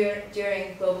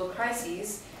during global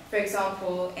crises, for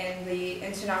example, in the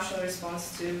international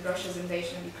response to Russia's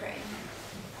invasion of Ukraine?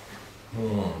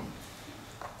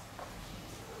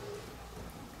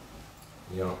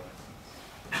 Yeah.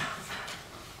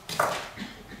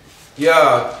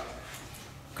 Yeah,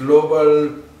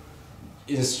 global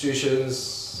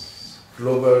institutions,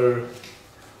 global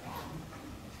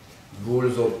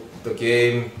rules of the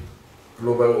game,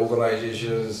 global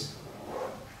organizations.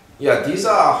 Yeah, these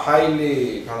are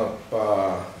highly kind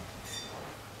of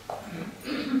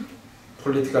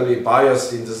politically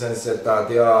biased in the sense that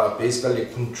they are basically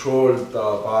controlled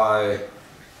by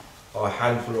a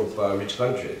handful of rich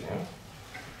countries. Yeah?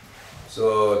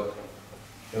 So,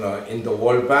 you know, in the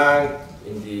World Bank,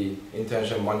 in the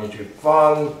International Monetary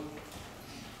Fund,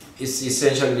 it's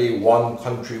essentially one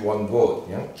country, one vote.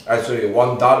 Yeah? Actually, $1,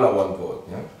 one vote.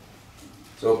 Yeah?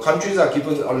 So countries are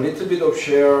given a little bit of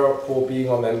share for being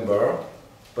a member,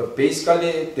 but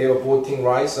basically their voting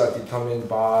rights are determined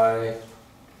by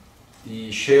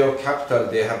the share of capital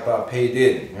they have paid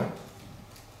in. Yeah?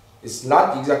 It's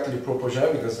not exactly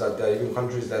proportional because even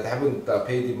countries that haven't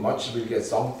paid in much will get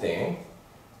something,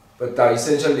 but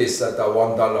essentially it's $1,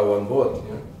 one vote.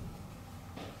 Yeah?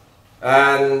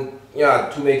 And yeah,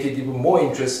 to make it even more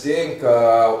interesting,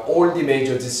 all the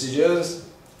major decisions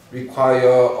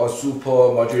require a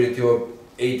super majority of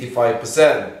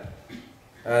 85%.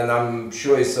 And I'm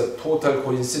sure it's a total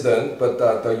coincidence, but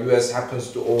the US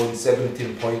happens to own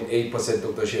 17.8%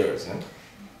 of the shares. Yeah?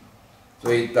 So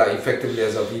it effectively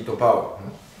has a veto power.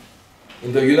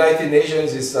 In the United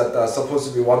Nations, it's supposed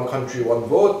to be one country, one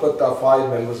vote, but 5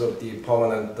 members of the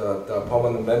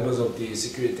permanent members of the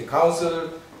Security Council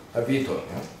have vetoed.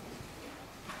 Yeah?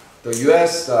 The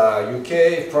US,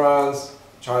 UK, France,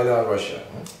 China, Russia.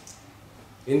 Yeah?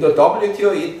 In the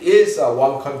WTO, it is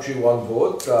one country, one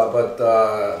vote, but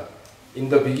in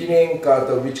the beginning,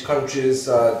 the rich countries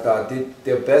did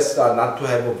their best not to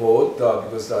have a vote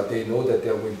because they know that they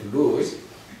are going to lose.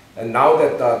 And now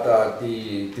that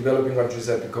the developing countries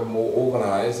have become more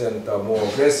organized and more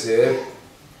aggressive,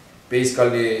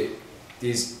 basically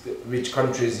these rich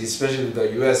countries, especially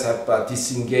the US, have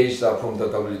disengaged from the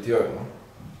WTO. You know?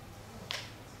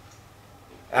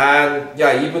 And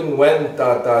yeah, even when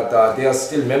they are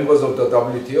still members of the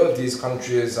WTO, these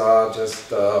countries are just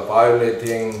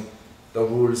violating the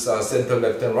rules center,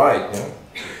 left, and right, you know?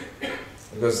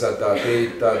 Because they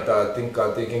think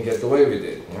they can get away with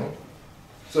it. You know?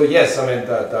 So yes, I mean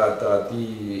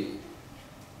the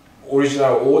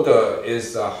original order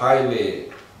is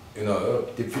highly, you know,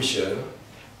 deficient.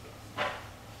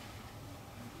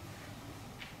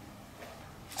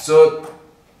 So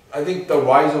I think the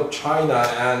rise of China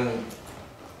and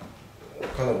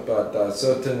kind of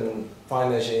certain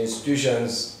financial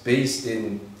institutions based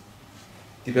in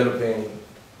developing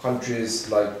countries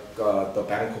like the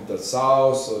Bank of the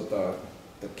South or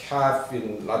the CAF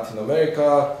in Latin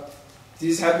America,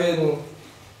 these have been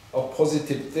a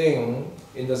positive thing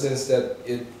in the sense that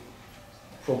it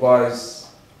provides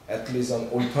at least an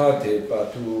alternative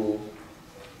to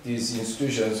these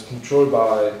institutions controlled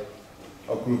by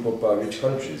a group of rich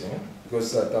countries, yeah?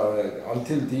 Because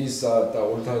until these the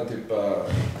alternative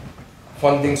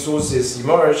funding sources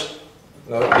emerged,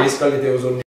 basically there was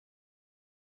only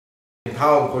a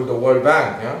town called the World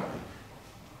Bank, yeah?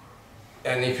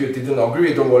 And if you didn't agree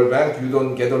with the World Bank, you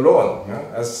don't get a loan, yeah?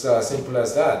 As simple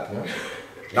as that. Yeah?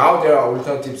 Now there are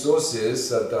alternative sources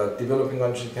that developing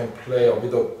countries can play a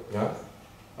bit of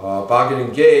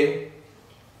bargaining game.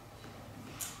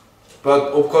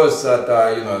 But of course,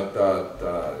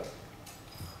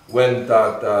 when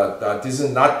this is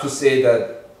not to say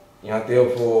that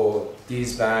therefore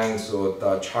these banks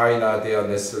or China, they are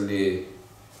necessarily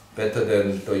better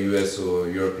than the US or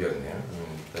European. Yeah?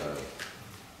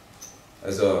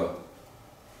 As a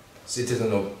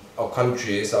citizen of a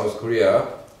country, South Korea,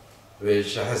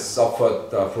 which has suffered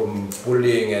from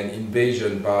bullying and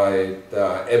invasion by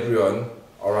everyone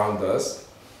around us.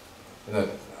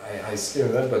 I still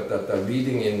remember that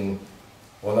reading in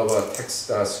one of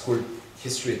our school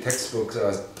history textbooks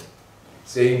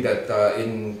saying that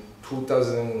in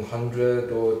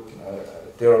 2100 or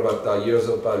there are about years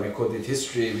of recorded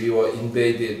history, we were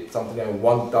invaded something like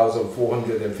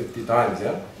 1,450 times,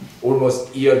 yeah,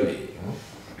 almost yearly.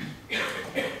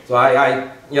 So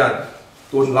I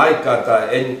don't like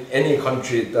any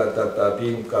country that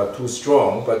being too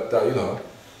strong, but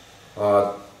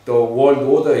the world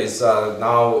order is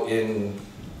now in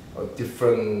a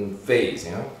different phase,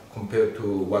 compared to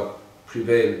what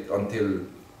prevailed until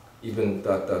even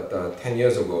 10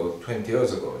 years ago, 20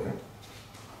 years ago. Yeah?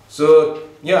 So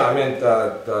yeah, I mean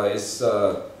it's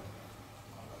a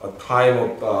time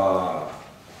of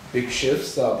big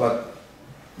shifts, but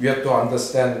we have to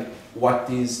understand what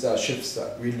these shifts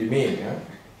really mean. Yeah?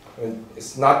 And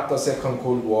it's not the Second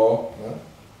Cold War. Yeah?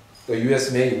 The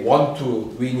US may want to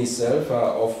wean itself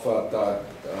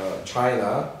of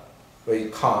China, but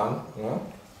it can't. Yeah?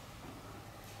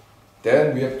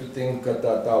 Then we have to think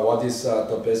that what is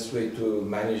the best way to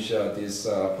manage these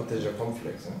potential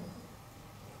conflicts.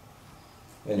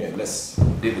 Anyway, let's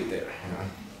leave it there.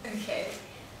 Yeah. Okay.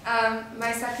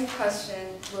 My second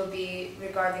question will be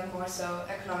regarding more so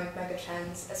economic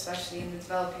megatrends, especially in the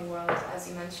developing world, as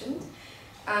you mentioned.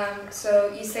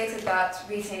 So you stated that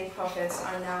retained profits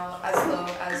are now as low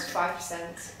as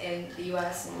 5% in the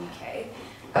US and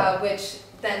UK, which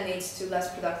then leads to less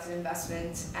productive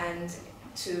investment and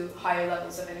to higher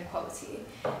levels of inequality.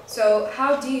 So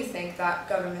how do you think that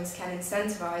governments can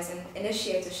incentivize and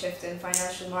initiate a shift in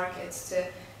financial markets to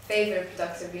favor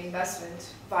productive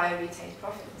reinvestment via retained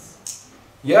profits?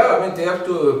 Yeah, I mean, they have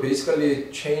to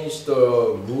basically change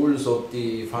the rules of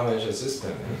the financial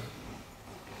system.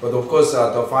 But of course,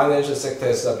 the financial sector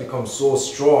has become so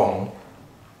strong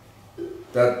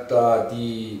that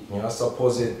the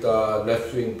supposed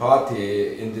left-wing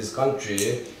party in this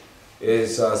country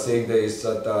is saying that it's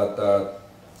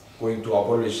going to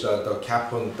abolish the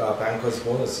cap on the bankers'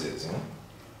 bonuses.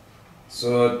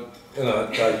 So you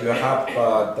have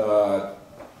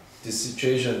the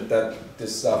situation that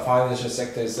this financial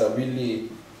sector is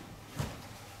really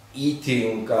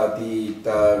eating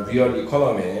the real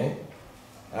economy,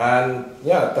 and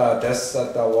that's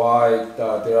why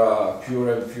there are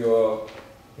fewer and fewer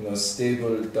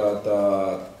stable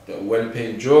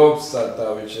well-paid jobs,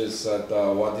 which is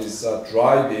what is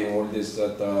driving all this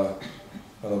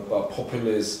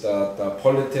populist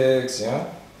politics. Yeah.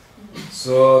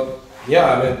 So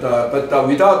yeah, I mean, but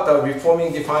without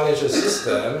reforming the financial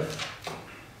system,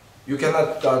 you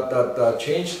cannot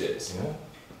change this.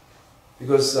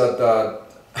 Because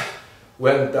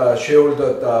when the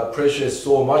shareholder pressure is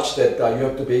so much that you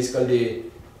have to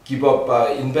basically give up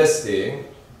investing,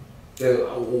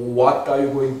 what are you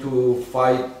going to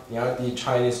fight the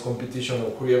Chinese competition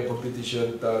or Korean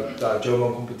competition, the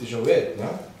German competition with?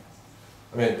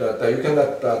 I mean, you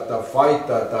cannot fight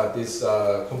this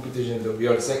competition in the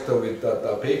real sector with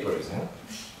the papers.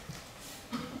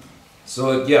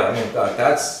 So yeah, I mean,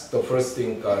 that's the first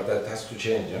thing that has to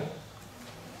change.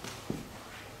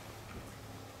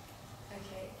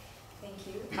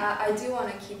 I do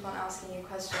want to keep on asking you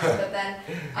questions, but then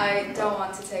I don't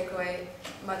want to take away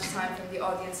much time from the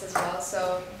audience as well.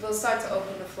 So we'll start to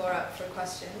open the floor up for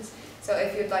questions. So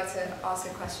if you'd like to ask a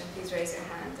question, please raise your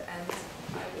hand and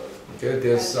I will. Okay,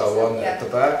 there's one at the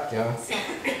back. Yeah.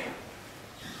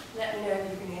 Let me know if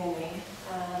you can hear me.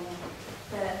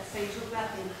 So you talk about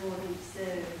the importance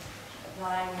of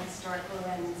applying historical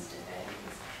lens to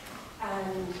things,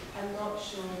 and I'm not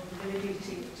sure the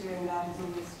validity of doing that is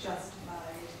always justified.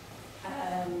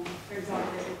 For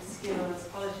example, it obscures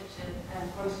qualitative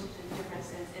and quantitative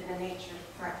differences in the nature of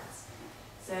threats.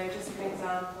 So just for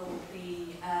example,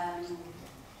 the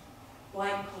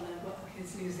white-collar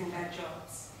workers losing their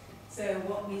jobs. So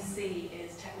what we see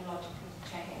is technological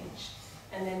change,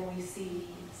 and then we see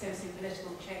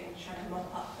socio-political change trying to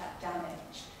mop up that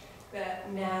damage. But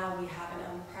now we have an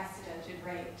unprecedented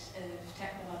rate of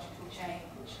technological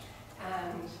change,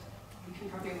 and we can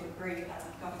probably all agree that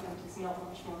the government is not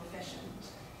much more efficient.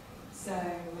 So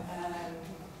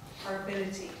our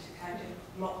ability to kind of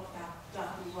mop that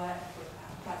up and work with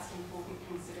that that's an important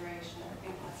consideration. I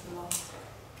think that's a lot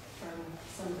from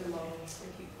some of the models.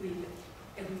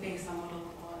 If we base our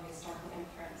model on historical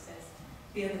inferences.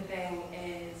 The other thing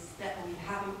is that we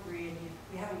haven't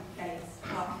faced,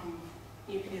 apart from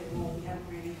nuclear war, we haven't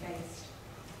really faced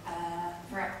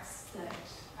threats that,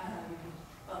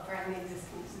 threaten the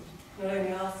existence of not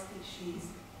only our species,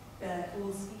 but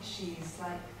all species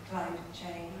like climate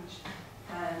change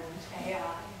and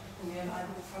AI, and the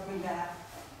environmental problem there.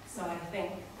 So I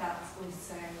think that's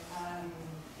also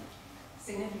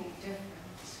significantly different.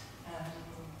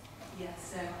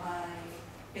 So I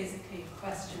basically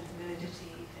question the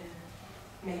validity of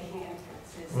making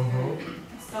inferences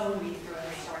solely through a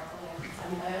historical lens. I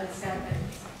mean, I understand that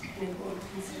it's an important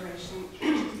consideration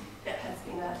that has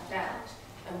been left out,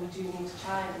 and we do need to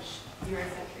challenge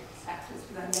Eurocentric perspectives,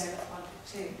 because I know that's one of it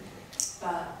too.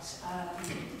 But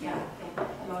yeah, I think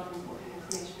a lot of important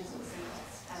information is also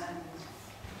lost.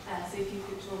 And so if you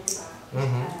could talk about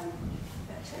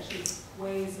potentially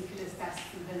ways we could assess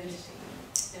the validity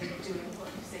of doing what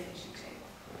you say you should do.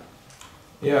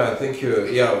 Yeah, thank you.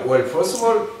 Yeah, well, first of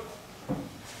all,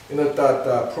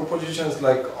 that propositions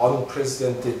like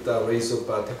unprecedented rates of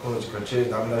technological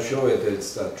change, I'm not sure whether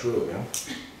it's true. Yeah?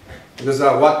 Because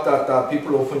what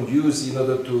people often use in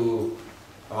order to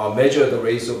measure the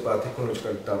rates of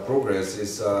technological progress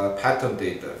is pattern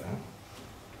data. Yeah?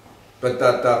 But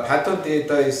that pattern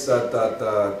data is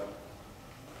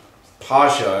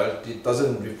partial. It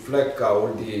doesn't reflect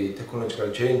all the technological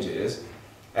changes.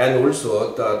 And also,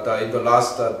 in the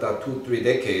last 2-3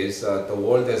 decades, the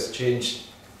world has changed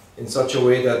in such a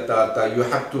way that you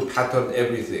have to pattern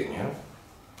everything. Yeah?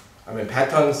 I mean,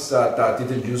 patterns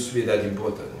didn't used to be that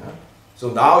important. Yeah? So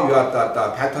now you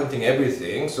are patenting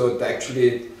everything. So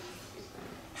actually,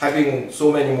 having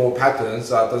so many more patterns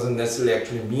doesn't necessarily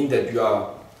actually mean that you are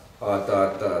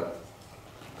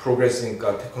progressing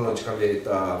technologically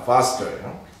faster.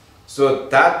 Yeah? So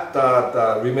that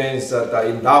remains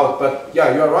in doubt. But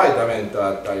yeah, you are right. I mean,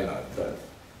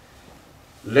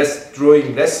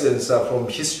 drawing lessons from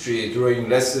history, drawing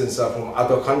lessons from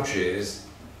other countries,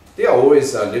 they are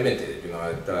always limited.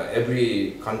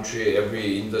 Every country,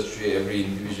 every industry, every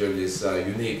individual is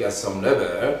unique at some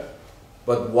level.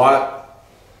 But what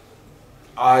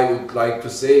I would like to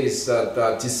say is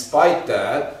that despite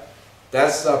that,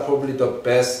 that's probably the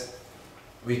best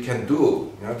we can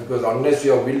do, because unless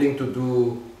you are willing to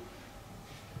do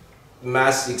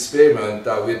mass experiment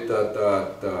with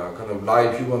the kind of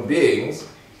live human beings,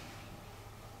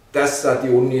 that's the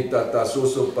only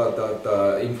source of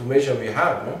the information we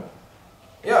have. No?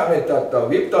 Yeah, I mean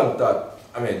we've done that.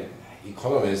 I mean,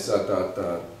 economists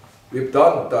we've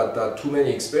done too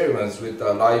many experiments with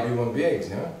live human beings.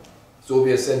 Yeah?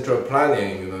 Soviet central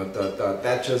planning,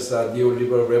 Thatcher's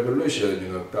neoliberal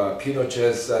revolution,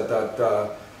 Pinochet's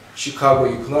Chicago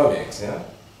economics. Yeah?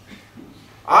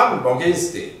 I'm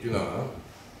against it,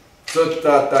 So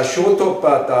short of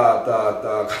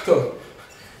kind of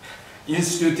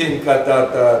instituting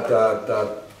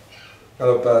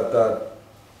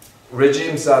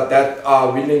regimes that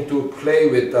are willing to play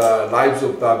with the lives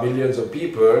of millions of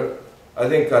people, I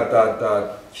think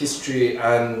that history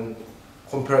and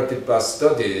comparative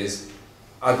studies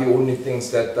are the only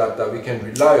things that we can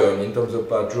rely on in terms of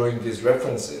drawing these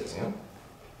references. Yeah?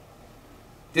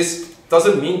 This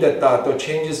doesn't mean that the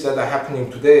changes that are happening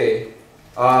today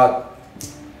are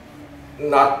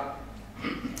not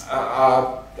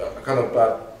kind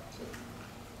of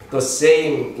the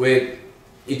same with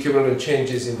equivalent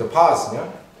changes in the past.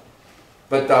 Yeah?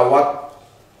 But what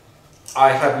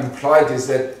I have implied is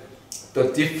that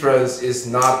the difference is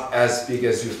not as big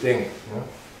as you think. Yeah?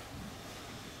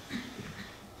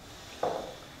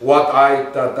 What I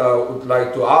would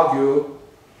like to argue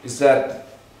is that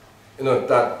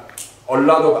that a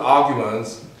lot of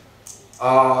arguments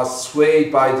are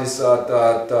swayed by this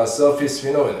the surface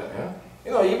phenomenon.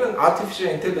 Yeah? Even artificial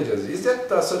intelligence, is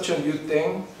that such a new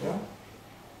thing? Yeah?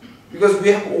 Because we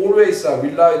have always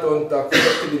relied on the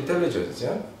collective intelligence.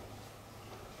 Yeah?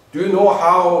 Do you know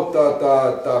how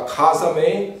the cars are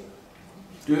made?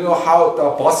 Do you know how the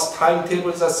bus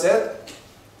timetables are set?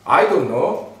 I don't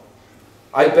know.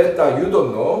 I bet you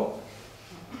don't know.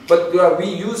 But we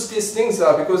use these things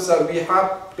because we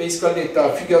have basically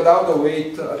figured out a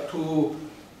way to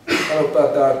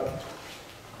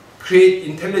create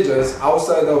intelligence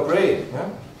outside our brain. Yeah?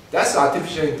 That's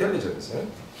artificial intelligence. Yeah?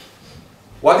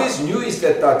 What is new is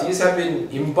that these have been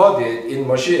embodied in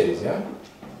machines. Yeah?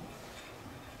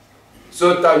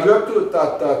 So you have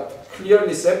to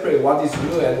clearly separate what is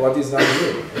new and what is not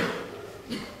new.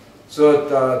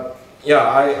 So yeah,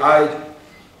 I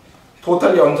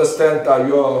totally understand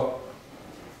your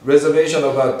reservation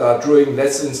about drawing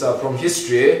lessons from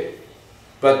history,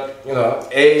 but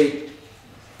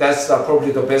that's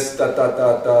probably the best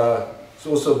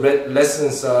source of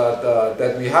lessons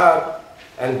that we have,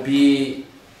 and B,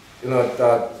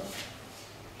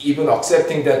 even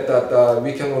accepting that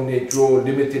we can only draw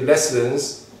limited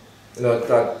lessons,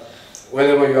 that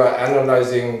whenever you are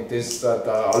analyzing this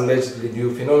allegedly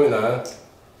new phenomenon,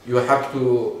 you have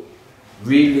to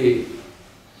really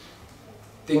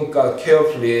think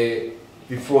carefully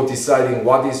before deciding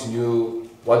what is new,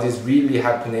 what is really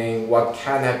happening, what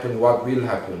can happen, what will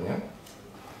happen. Yeah?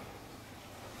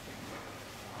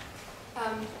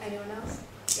 Anyone else?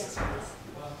 Yes, please.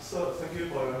 So thank you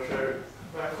for your sharing.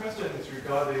 My question is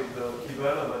regarding the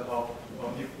development of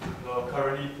the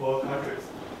currently poor countries.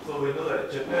 So we know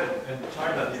that Japan and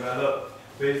China developed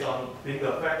based on being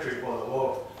the factory for the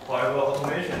world. However,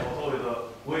 automation also is a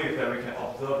wave that we can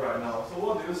observe right now. So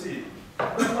what do you see?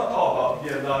 Let's not talk about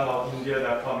Vietnam or India that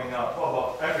are coming up. What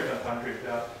about African countries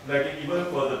that are lagging even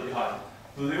further behind?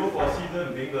 Do you foresee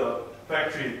them being the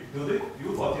factory? Do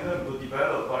you foresee them to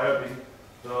develop via being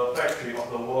the factory of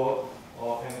the world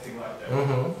or anything like that?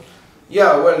 Mm-hmm.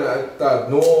 Yeah, well,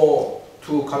 no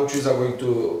two countries are going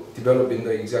to develop in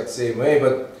the exact same way,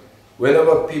 but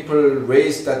whenever people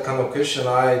raise that kind of question,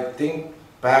 I think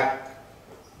back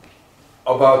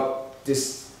about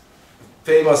this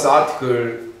famous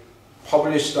article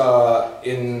published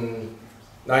in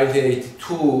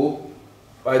 1982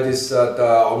 by this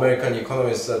the American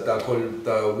economist called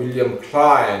William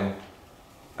Klein,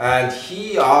 and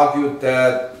he argued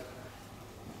that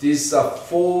these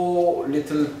four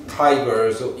little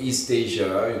tigers of East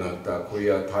Asia,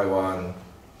 Korea, Taiwan,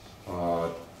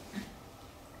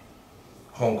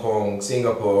 Hong Kong,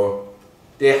 Singapore,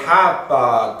 they have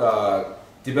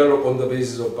developed on the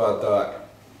basis of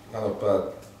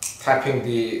tapping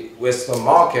the Western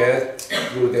market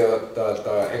through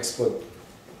the export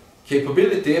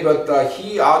capability, but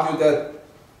he argued that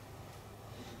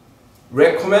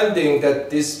recommending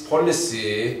that this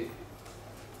policy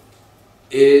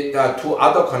to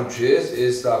other countries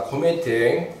is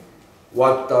committing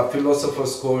what the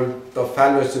philosophers call the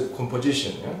fallacy of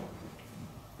composition. Yeah?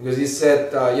 Because he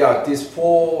said, yeah, these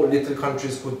four little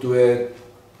countries could do it,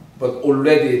 but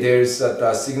already there is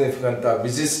significant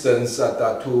resistance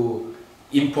to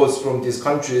imports from these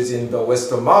countries in the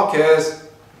Western markets.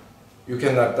 You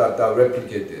cannot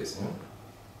replicate this. Yeah?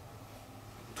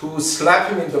 To slap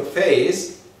him in the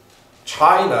face,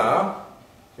 China,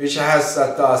 which has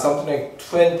something like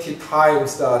 20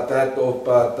 times that of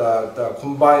the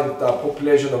combined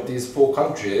population of these four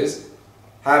countries,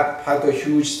 have had a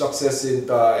huge success in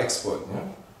the export. Yeah?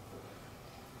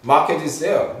 Market is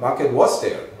there. Market was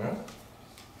there. Yeah?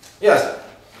 Yes.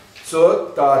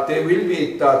 So there will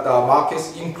be the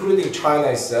markets, including China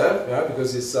itself, yeah?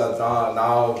 Because it's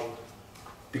now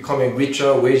becoming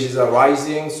richer, wages are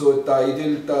rising, so it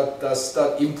will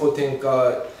start importing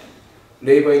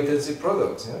labor-intensive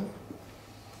products.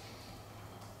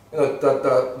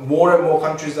 Yeah? More and more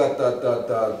countries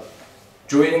are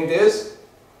joining this,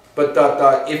 but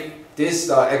if this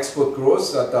export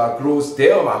grows, grows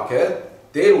their market,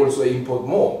 they also import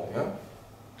more. Yeah?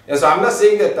 Yeah, so I'm not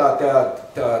saying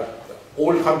that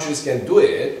all countries can do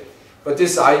it, but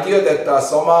this idea that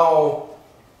somehow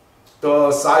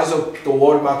the size of the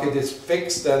world market is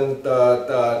fixed and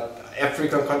the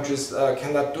African countries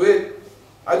cannot do it,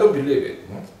 I don't believe it.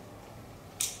 Yeah?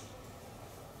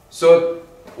 So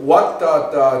what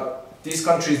these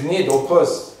countries need, of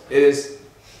course, is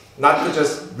not to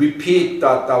just repeat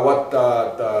what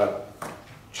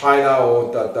China or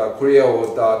Korea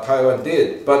or Taiwan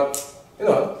did, but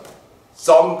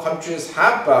some countries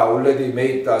have already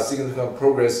made significant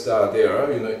progress there.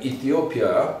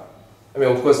 Ethiopia, I mean,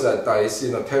 of course, that is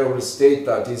in a terrible state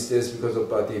these days because of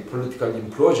the political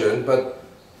implosion, but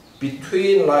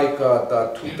between like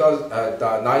the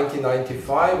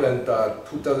 1995 and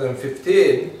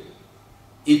 2015,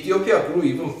 Ethiopia grew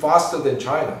even faster than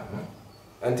China.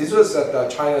 And this was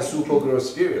China's super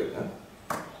growth period.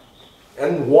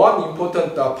 And one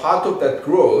important part of that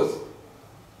growth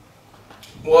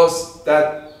was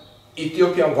that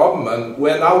Ethiopian government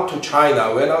went out to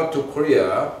China, went out to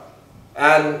Korea,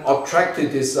 and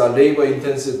attracted these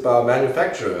labor-intensive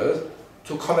manufacturers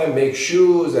to come and make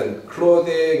shoes and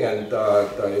clothing and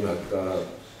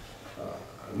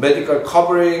medical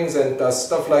coverings and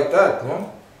stuff like that. Yeah?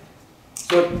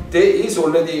 So there is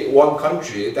already one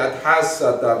country that has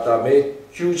made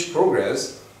huge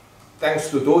progress thanks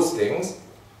to those things.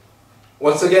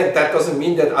 Once again, that doesn't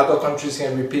mean that other countries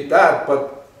can repeat that,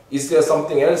 but is there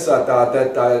something else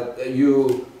that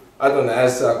you I don't know,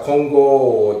 as Congo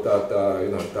or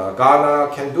the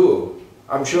Ghana can do.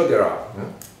 I'm sure there are. Yeah?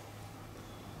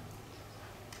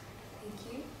 Thank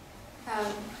you.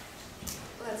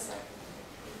 Let's start.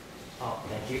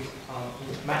 Thank you.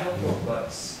 In many of your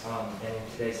books and in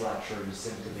today's lecture, you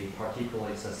seem to be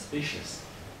particularly suspicious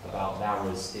about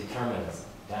various determinism.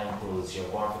 That includes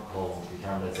geographical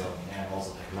determinism and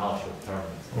also technological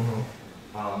determinism.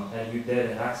 And you did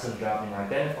an excellent job in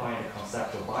identifying the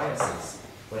conceptual biases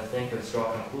when thinkers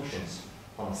draw conclusions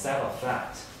from a set of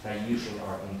facts that usually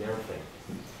are in their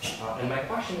favor. And my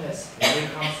question is, when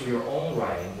it comes to your own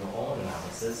writing, your own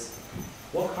analysis,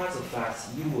 what kinds of facts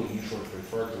you will usually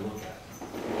prefer to look at?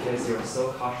 Because you're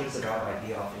so cautious about the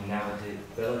idea of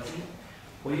inevitability,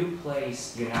 will you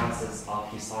place the analysis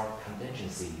of historic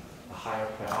contingency a higher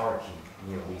priority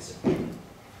in your research?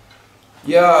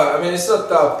 Yeah, I mean, it's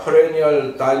a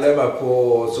perennial dilemma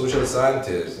for social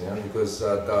scientists, you know, because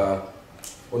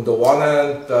on the one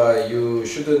hand, you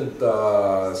shouldn't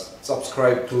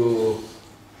subscribe to,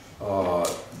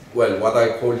 well, what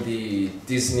I call the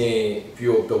Disney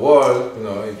view of the world. You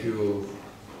know, if you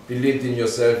believed in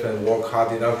yourself and work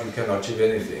hard enough, you can achieve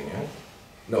anything. Yeah?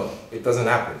 No, it doesn't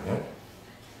happen. Yeah?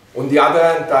 On the other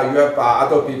hand, you have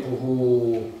other people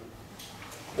who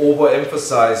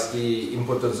overemphasize the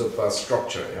importance of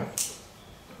structure. Yeah?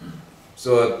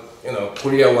 So, you know,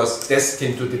 Korea was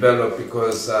destined to develop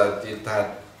because it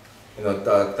had, you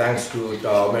know, thanks to the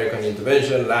American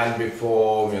intervention, land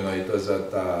reform, you know, it was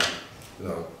a, you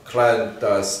know, client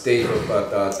state of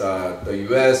the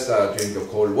US during the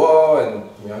Cold War, and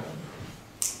you know,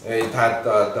 it had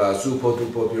the super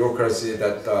duper bureaucracy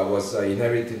that was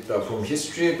inherited from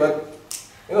history, but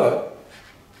you know,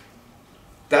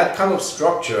 that kind of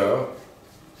structure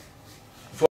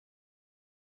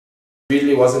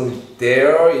really wasn't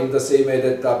there in the same way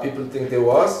that people think there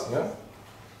was. Yeah?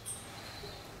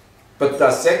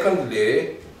 But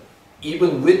secondly,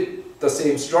 even with the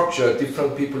same structure,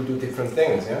 different people do different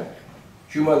things. Yeah?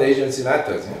 Human agency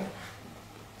matters. Yeah?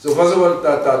 So first of all,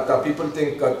 the people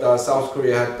think that South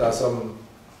Korea had some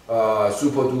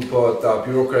super duper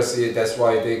bureaucracy. That's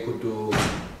why they could do,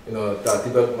 you know, the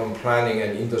development planning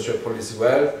and industrial policy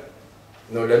well.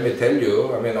 You know, let me tell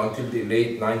you, I mean, until the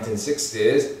late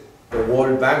 1960s, the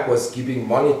World Bank was giving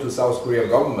money to South Korean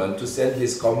government to send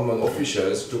these government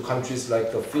officials to countries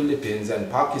like the Philippines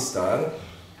and Pakistan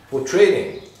for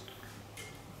training.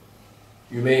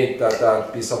 You may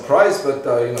be surprised, but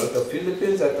you know, the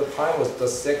Philippines at the time was the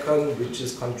second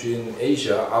richest country in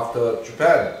Asia after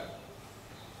Japan.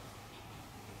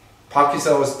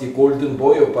 Pakistan was the golden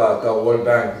boy of the World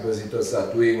Bank because it was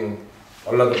doing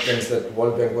a lot of things that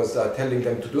World Bank was telling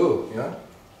them to do, yeah?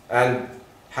 And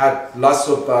had lots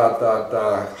of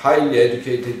the highly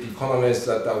educated economists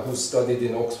who studied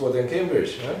in Oxford and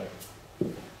Cambridge. Yeah?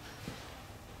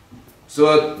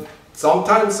 So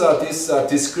sometimes this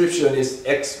description is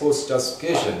ex post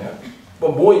justification, yeah?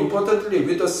 But more importantly,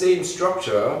 with the same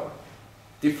structure,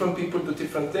 different people do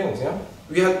different things. Yeah?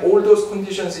 We had all those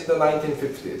conditions in the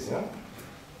 1950s. Yeah?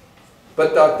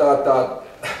 But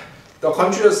the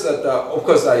country was, of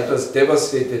course, it was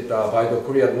devastated by the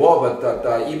Korean War,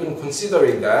 but even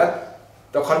considering that,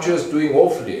 the country was doing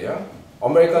awfully. Yeah?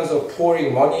 Americans are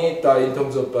pouring money in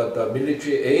terms of the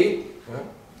military aid, yeah?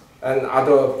 And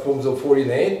other forms of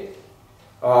foreign aid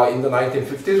in the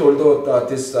 1950s, although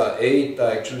this aid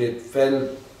actually fell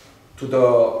to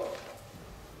the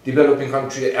developing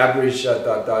country average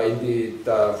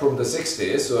from the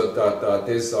 60s, so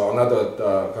there's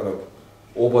another kind of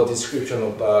over description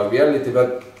of reality,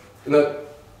 but you know,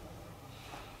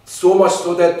 so much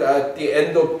so that at the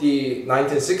end of the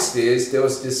 1960s, there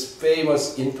was this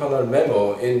famous internal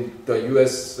memo in the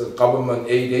US government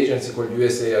aid agency called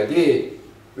USAID,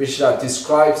 which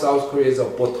describes South Korea as a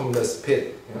bottomless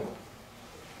pit. You know?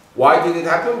 Why did it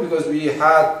happen? Because we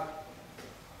had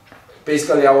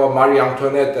basically our Marie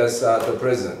Antoinette as the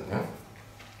president. Yeah?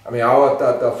 I mean,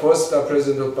 the first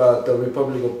president of the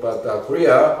Republic of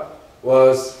Korea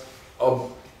was a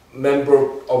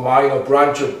member, a minor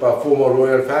branch of former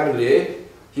royal family.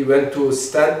 He went to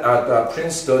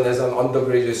Princeton as an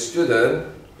undergraduate student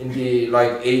in the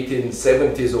like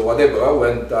 1870s or whatever,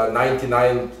 when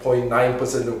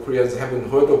 99.9% of Koreans haven't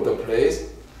heard of the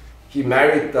place. He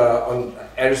married an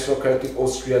aristocratic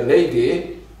Austrian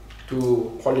lady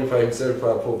to qualify himself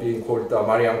for being called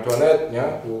Marie Antoinette,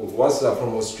 yeah, who was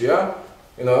from Austria.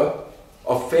 You know,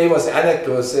 a famous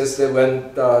anecdote says that when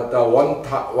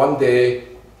one day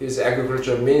his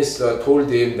agriculture minister told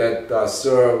him that,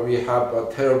 sir, we have a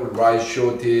terrible rice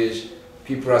shortage,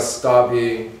 people are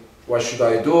starving, what should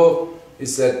I do? He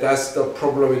said that's the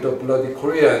problem with the bloody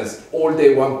Koreans. All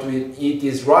they want to eat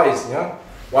is rice. Yeah?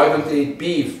 Why don't they eat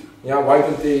beef? Yeah? Why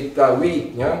don't they eat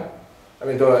wheat? Yeah? I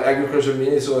mean, the agriculture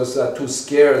minister was too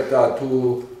scared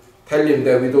to tell him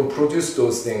that we don't produce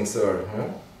those things, sir.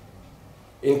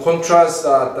 Yeah? In contrast,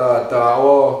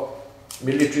 our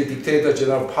military dictator,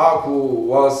 General Park, who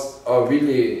was a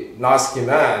really nasty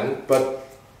man, but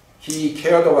he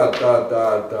cared about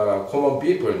the common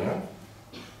people. Yeah?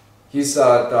 He's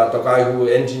the guy who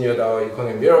engineered our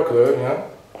economic miracle. Yeah?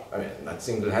 I mean, not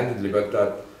single-handedly,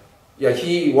 but yeah,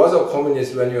 he was a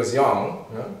communist when he was young.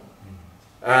 Yeah?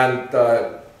 And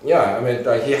yeah, I mean,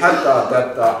 he had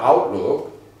that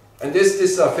outlook. And there's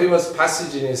this famous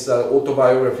passage in his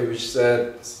autobiography which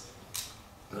said,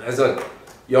 as a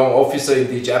young officer in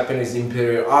the Japanese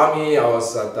Imperial Army, I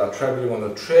was traveling on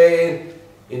a train.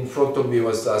 In front of me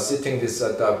was sitting this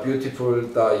beautiful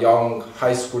young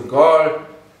high school girl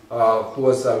who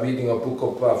was reading a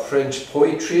book of French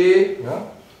poetry, yeah?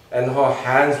 And her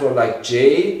hands were like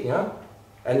jade, yeah?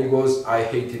 And he goes, I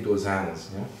hated those hands.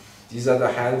 Yeah? These are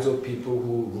the hands of people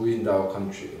who ruined our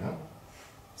country. Yeah?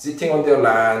 Sitting on their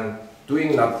land,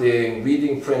 doing nothing,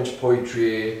 reading French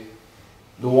poetry.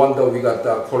 No wonder we got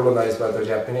colonized by the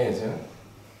Japanese. Yeah,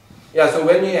 yeah, so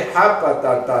when you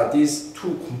have these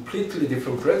two completely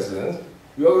different presidents,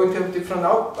 you are going to have different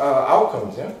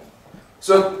outcomes. Yeah?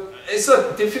 So it's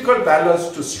a difficult balance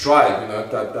to strike. You know,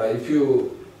 that if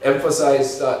you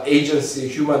emphasize agency,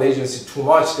 human agency too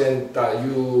much, then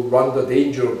you run the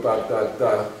danger of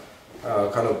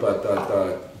kind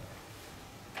of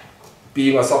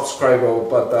being a subscriber,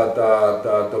 but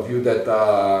the view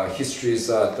that history is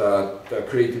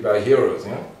created by heroes.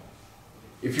 Yeah?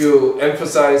 If you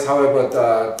emphasize, however,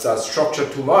 the structure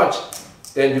too much,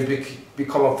 then you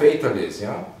become a fatalist.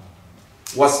 Yeah?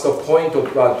 What's the point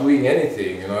of doing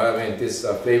anything? You know, I mean, this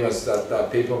famous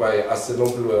paper by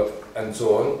Arcelor and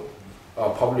so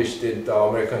on, published in the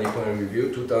American Economic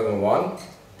Review 2001.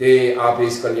 They are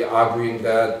basically arguing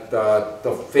that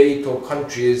the fate of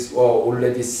countries were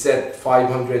already set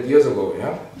 500 years ago.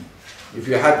 Yeah? If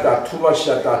you had too much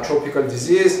tropical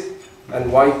disease and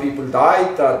white people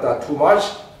died too much,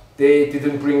 they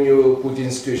didn't bring you good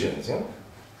institutions. Yeah?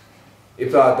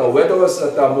 If the weather was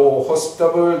more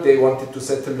hospitable, they wanted to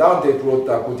settle down, they brought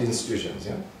good institutions.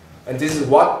 Yeah? And this is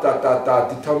what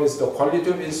determines the quality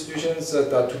of institutions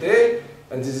today.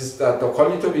 And this is the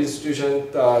quality of institution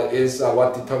is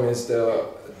what determines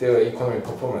their economic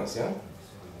performance. Yeah,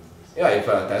 yeah. If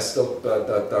that's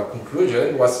the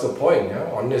conclusion, what's the point?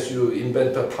 Yeah? Unless you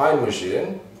invent a time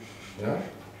machine, yeah,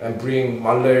 and bring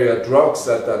malaria drugs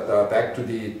back to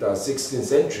the 16th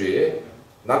century,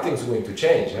 nothing's going to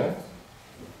change. Yeah?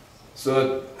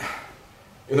 So,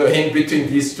 you know, in between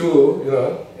these two, you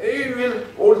know, it will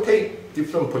all take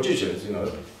different positions. You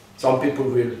know, some people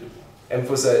will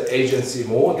emphasize agency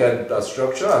more than the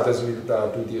structure, others will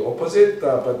do the opposite,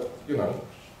 but you know,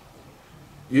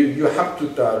 you have to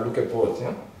look at both.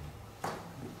 Yeah?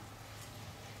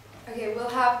 Okay, we'll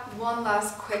have one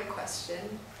last quick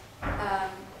question,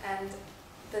 and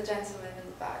the gentleman in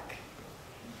the back.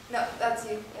 No, that's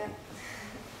you. Yeah.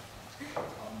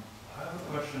 I have a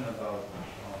question about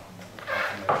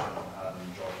automation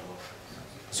and job losses.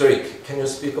 Sorry, can you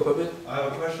speak up a bit? I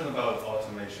have a question about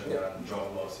automation and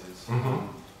job losses.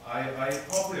 I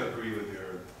probably agree with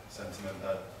your sentiment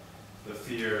that the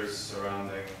fears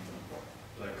surrounding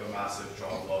like a massive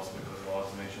job loss because of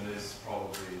automation is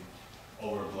probably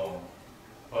overblown.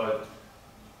 But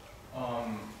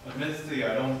admittedly,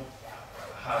 I don't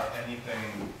have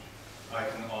anything I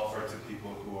can offer to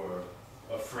people who are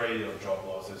afraid of job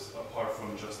losses apart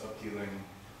from just appealing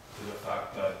to the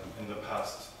fact that in the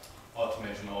past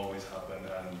automation always happened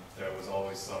and there was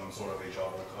always some sort of a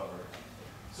job recovery.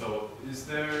 So is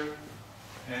there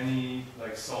any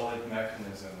like solid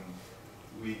mechanism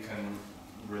we can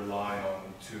rely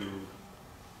on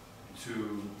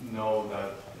to know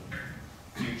that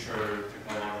future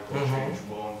technological change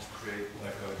won't create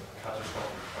like a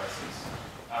catastrophic crisis?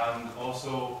 And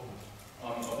also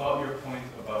about your point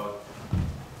about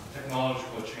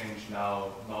technological change now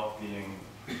not being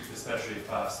especially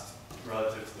fast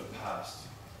relative to the past.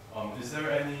 Is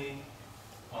there any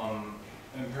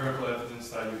empirical evidence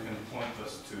that you can point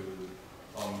us to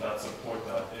that support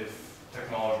that if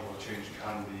technological change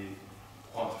can be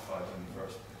quantified in the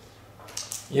first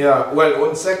place? Yeah, well,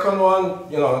 on second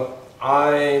one, you know,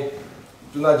 I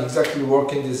do not exactly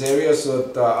work in this area,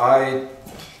 so I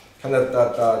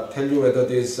cannot tell you whether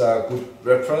there's a good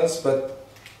reference, but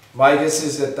my guess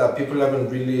is that people haven't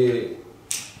really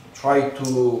tried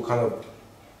to kind of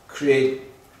create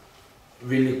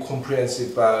really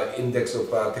comprehensive index of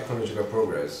technological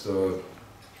progress. So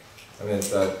I mean,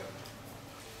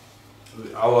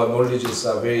 our knowledge is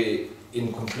very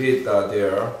incomplete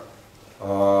there.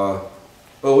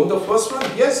 But on the first one,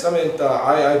 yes, I mean,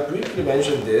 I briefly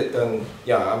mentioned it, and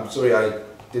yeah, I'm sorry I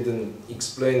didn't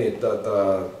explain it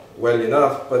well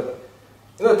enough, but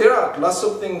you know, there are lots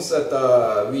of things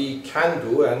that we can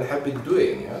do and have been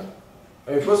doing. Yeah?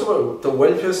 I mean, first of all, the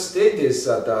welfare state is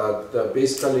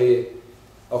basically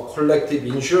a collective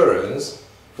insurance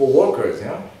for workers.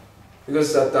 Yeah?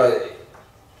 Because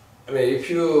I mean, if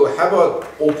you have an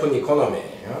open economy,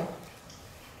 yeah,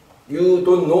 you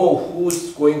don't know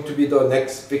who's going to be the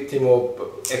next victim of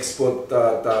export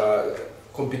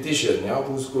competition. Yeah?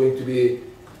 Who's going to be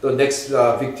the next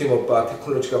victim of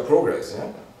technological progress.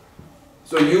 Yeah?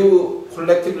 So you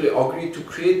collectively agree to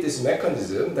create this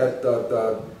mechanism that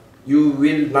you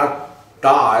will not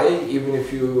die even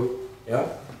if you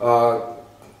are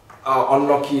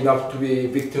unlucky enough to be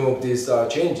victim of these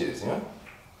changes. Yeah?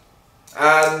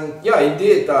 And yeah,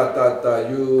 indeed,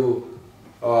 you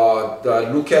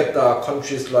look at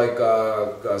countries like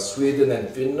Sweden and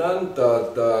Finland,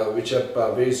 which have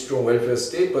a very strong welfare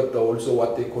state, but also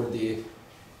what they call the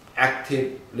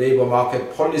active labor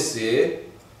market policy,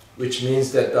 which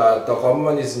means that the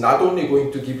government is not only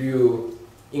going to give you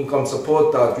income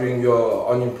support during your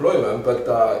unemployment, but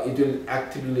it will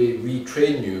actively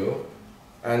retrain you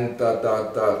and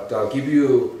give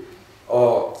you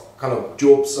a kind of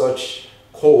job search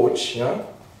coach, yeah?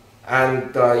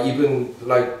 And even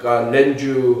like lend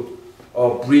you a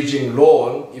bridging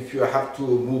loan if you have to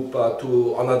move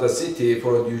to another city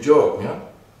for a new job. Yeah?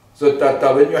 So that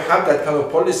when you have that kind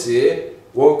of policy,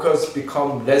 workers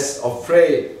become less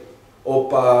afraid of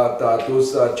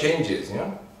those changes.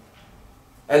 Yeah?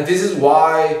 And this is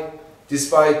why,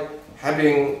 despite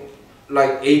having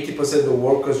like 80% of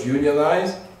workers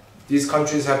unionized, these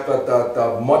countries have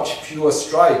much fewer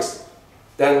strikes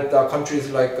than the countries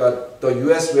like the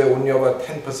US, where only about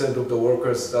 10% of the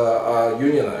workers are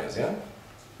unionized. Yeah?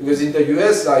 Because in the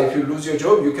US, if you lose your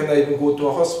job, you cannot even go to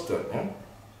a hospital. Yeah,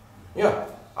 yeah.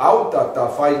 I would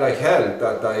fight like hell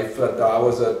if I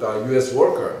was a US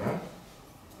worker. Yeah?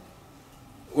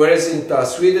 Whereas in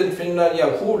Sweden, Finland, yeah,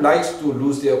 who likes to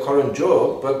lose their current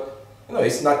job? But you know,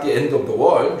 it's not the end of the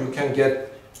world. You can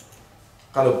get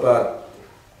kind of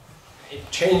it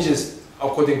changes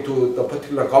according to the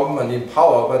particular government in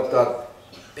power, but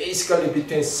basically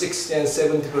between 60 and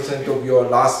 70% of your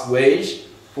last wage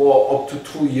for up to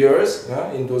 2 years,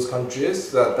 yeah, in those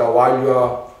countries while you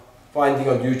are finding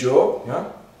a new job, yeah,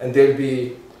 and there'll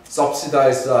be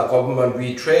subsidized government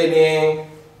retraining.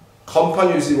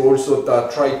 Companies will also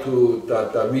try to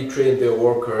retrain their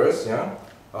workers, yeah,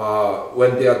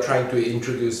 when they are trying to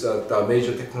introduce the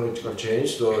major technological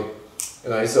change. So, you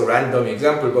know, it's a random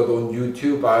example, but on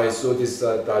YouTube I saw this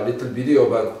little video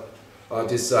about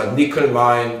this nickel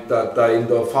mine in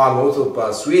the far north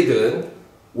of Sweden,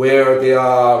 where they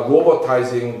are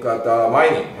robotizing the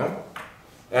mining, yeah?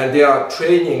 And they are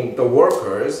training the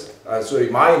workers,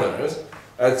 miners,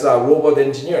 as robot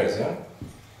engineers, yeah?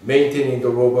 Maintaining the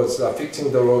robots,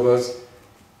 fixing the robots.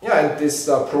 Yeah, and this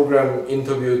program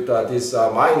interviewed these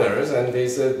miners, and they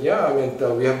said, yeah, I mean,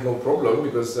 we have no problem,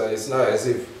 because it's not as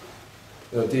if,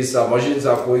 you know, these machines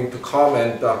are going to come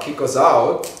and kick us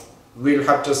out. We'll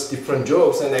have just different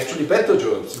jobs, and actually better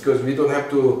jobs, because we don't have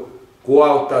to go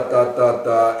out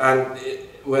and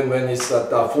when it's at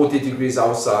 40 degrees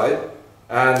outside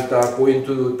and go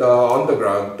into the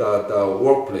underground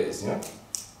workplace. Yeah?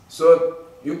 So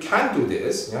you can do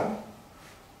this. Yeah?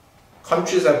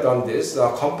 Countries have done this,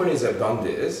 companies have done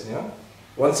this. Yeah?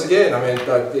 Once again, I mean,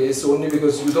 it's only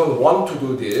because you don't want to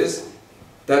do this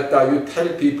that you tell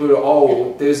people,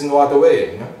 oh, there's no other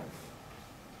way. Yeah?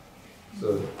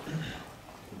 So.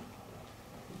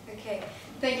 Okay,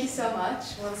 thank you so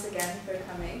much once again for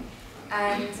coming.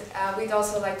 And we'd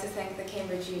also like to thank the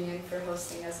Cambridge Union for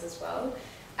hosting us as well.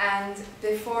 And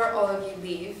before all of you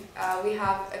leave, we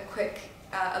have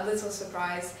a little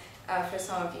surprise for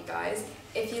some of you guys.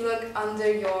 If you look under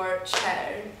your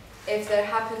chair, if there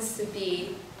happens to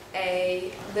be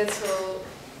a little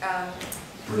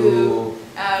blue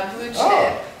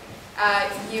chip,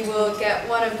 you will get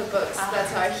one of the books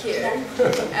that are here,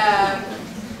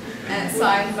 and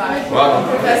signed by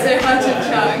Professor Ha Joon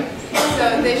Chang.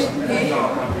 So they should be.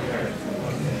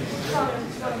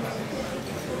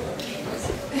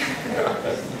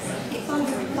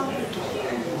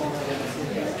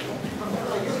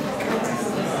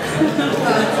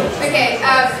 Okay.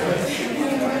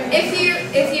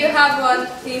 If you have one,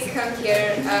 please come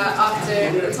here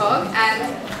after the talk.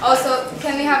 And also,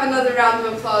 can we have another round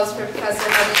of applause for Professor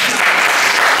Ha Joon Chang?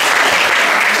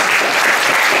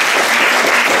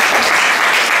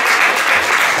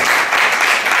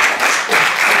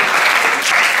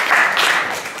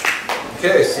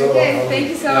 Okay, so Okay, thank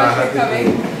you so much for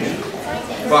coming.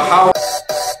 But how?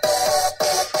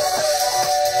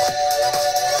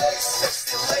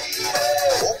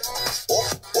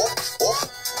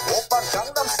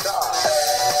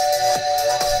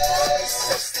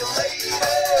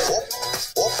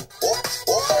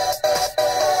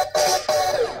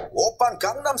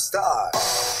 Gangnam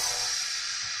Style.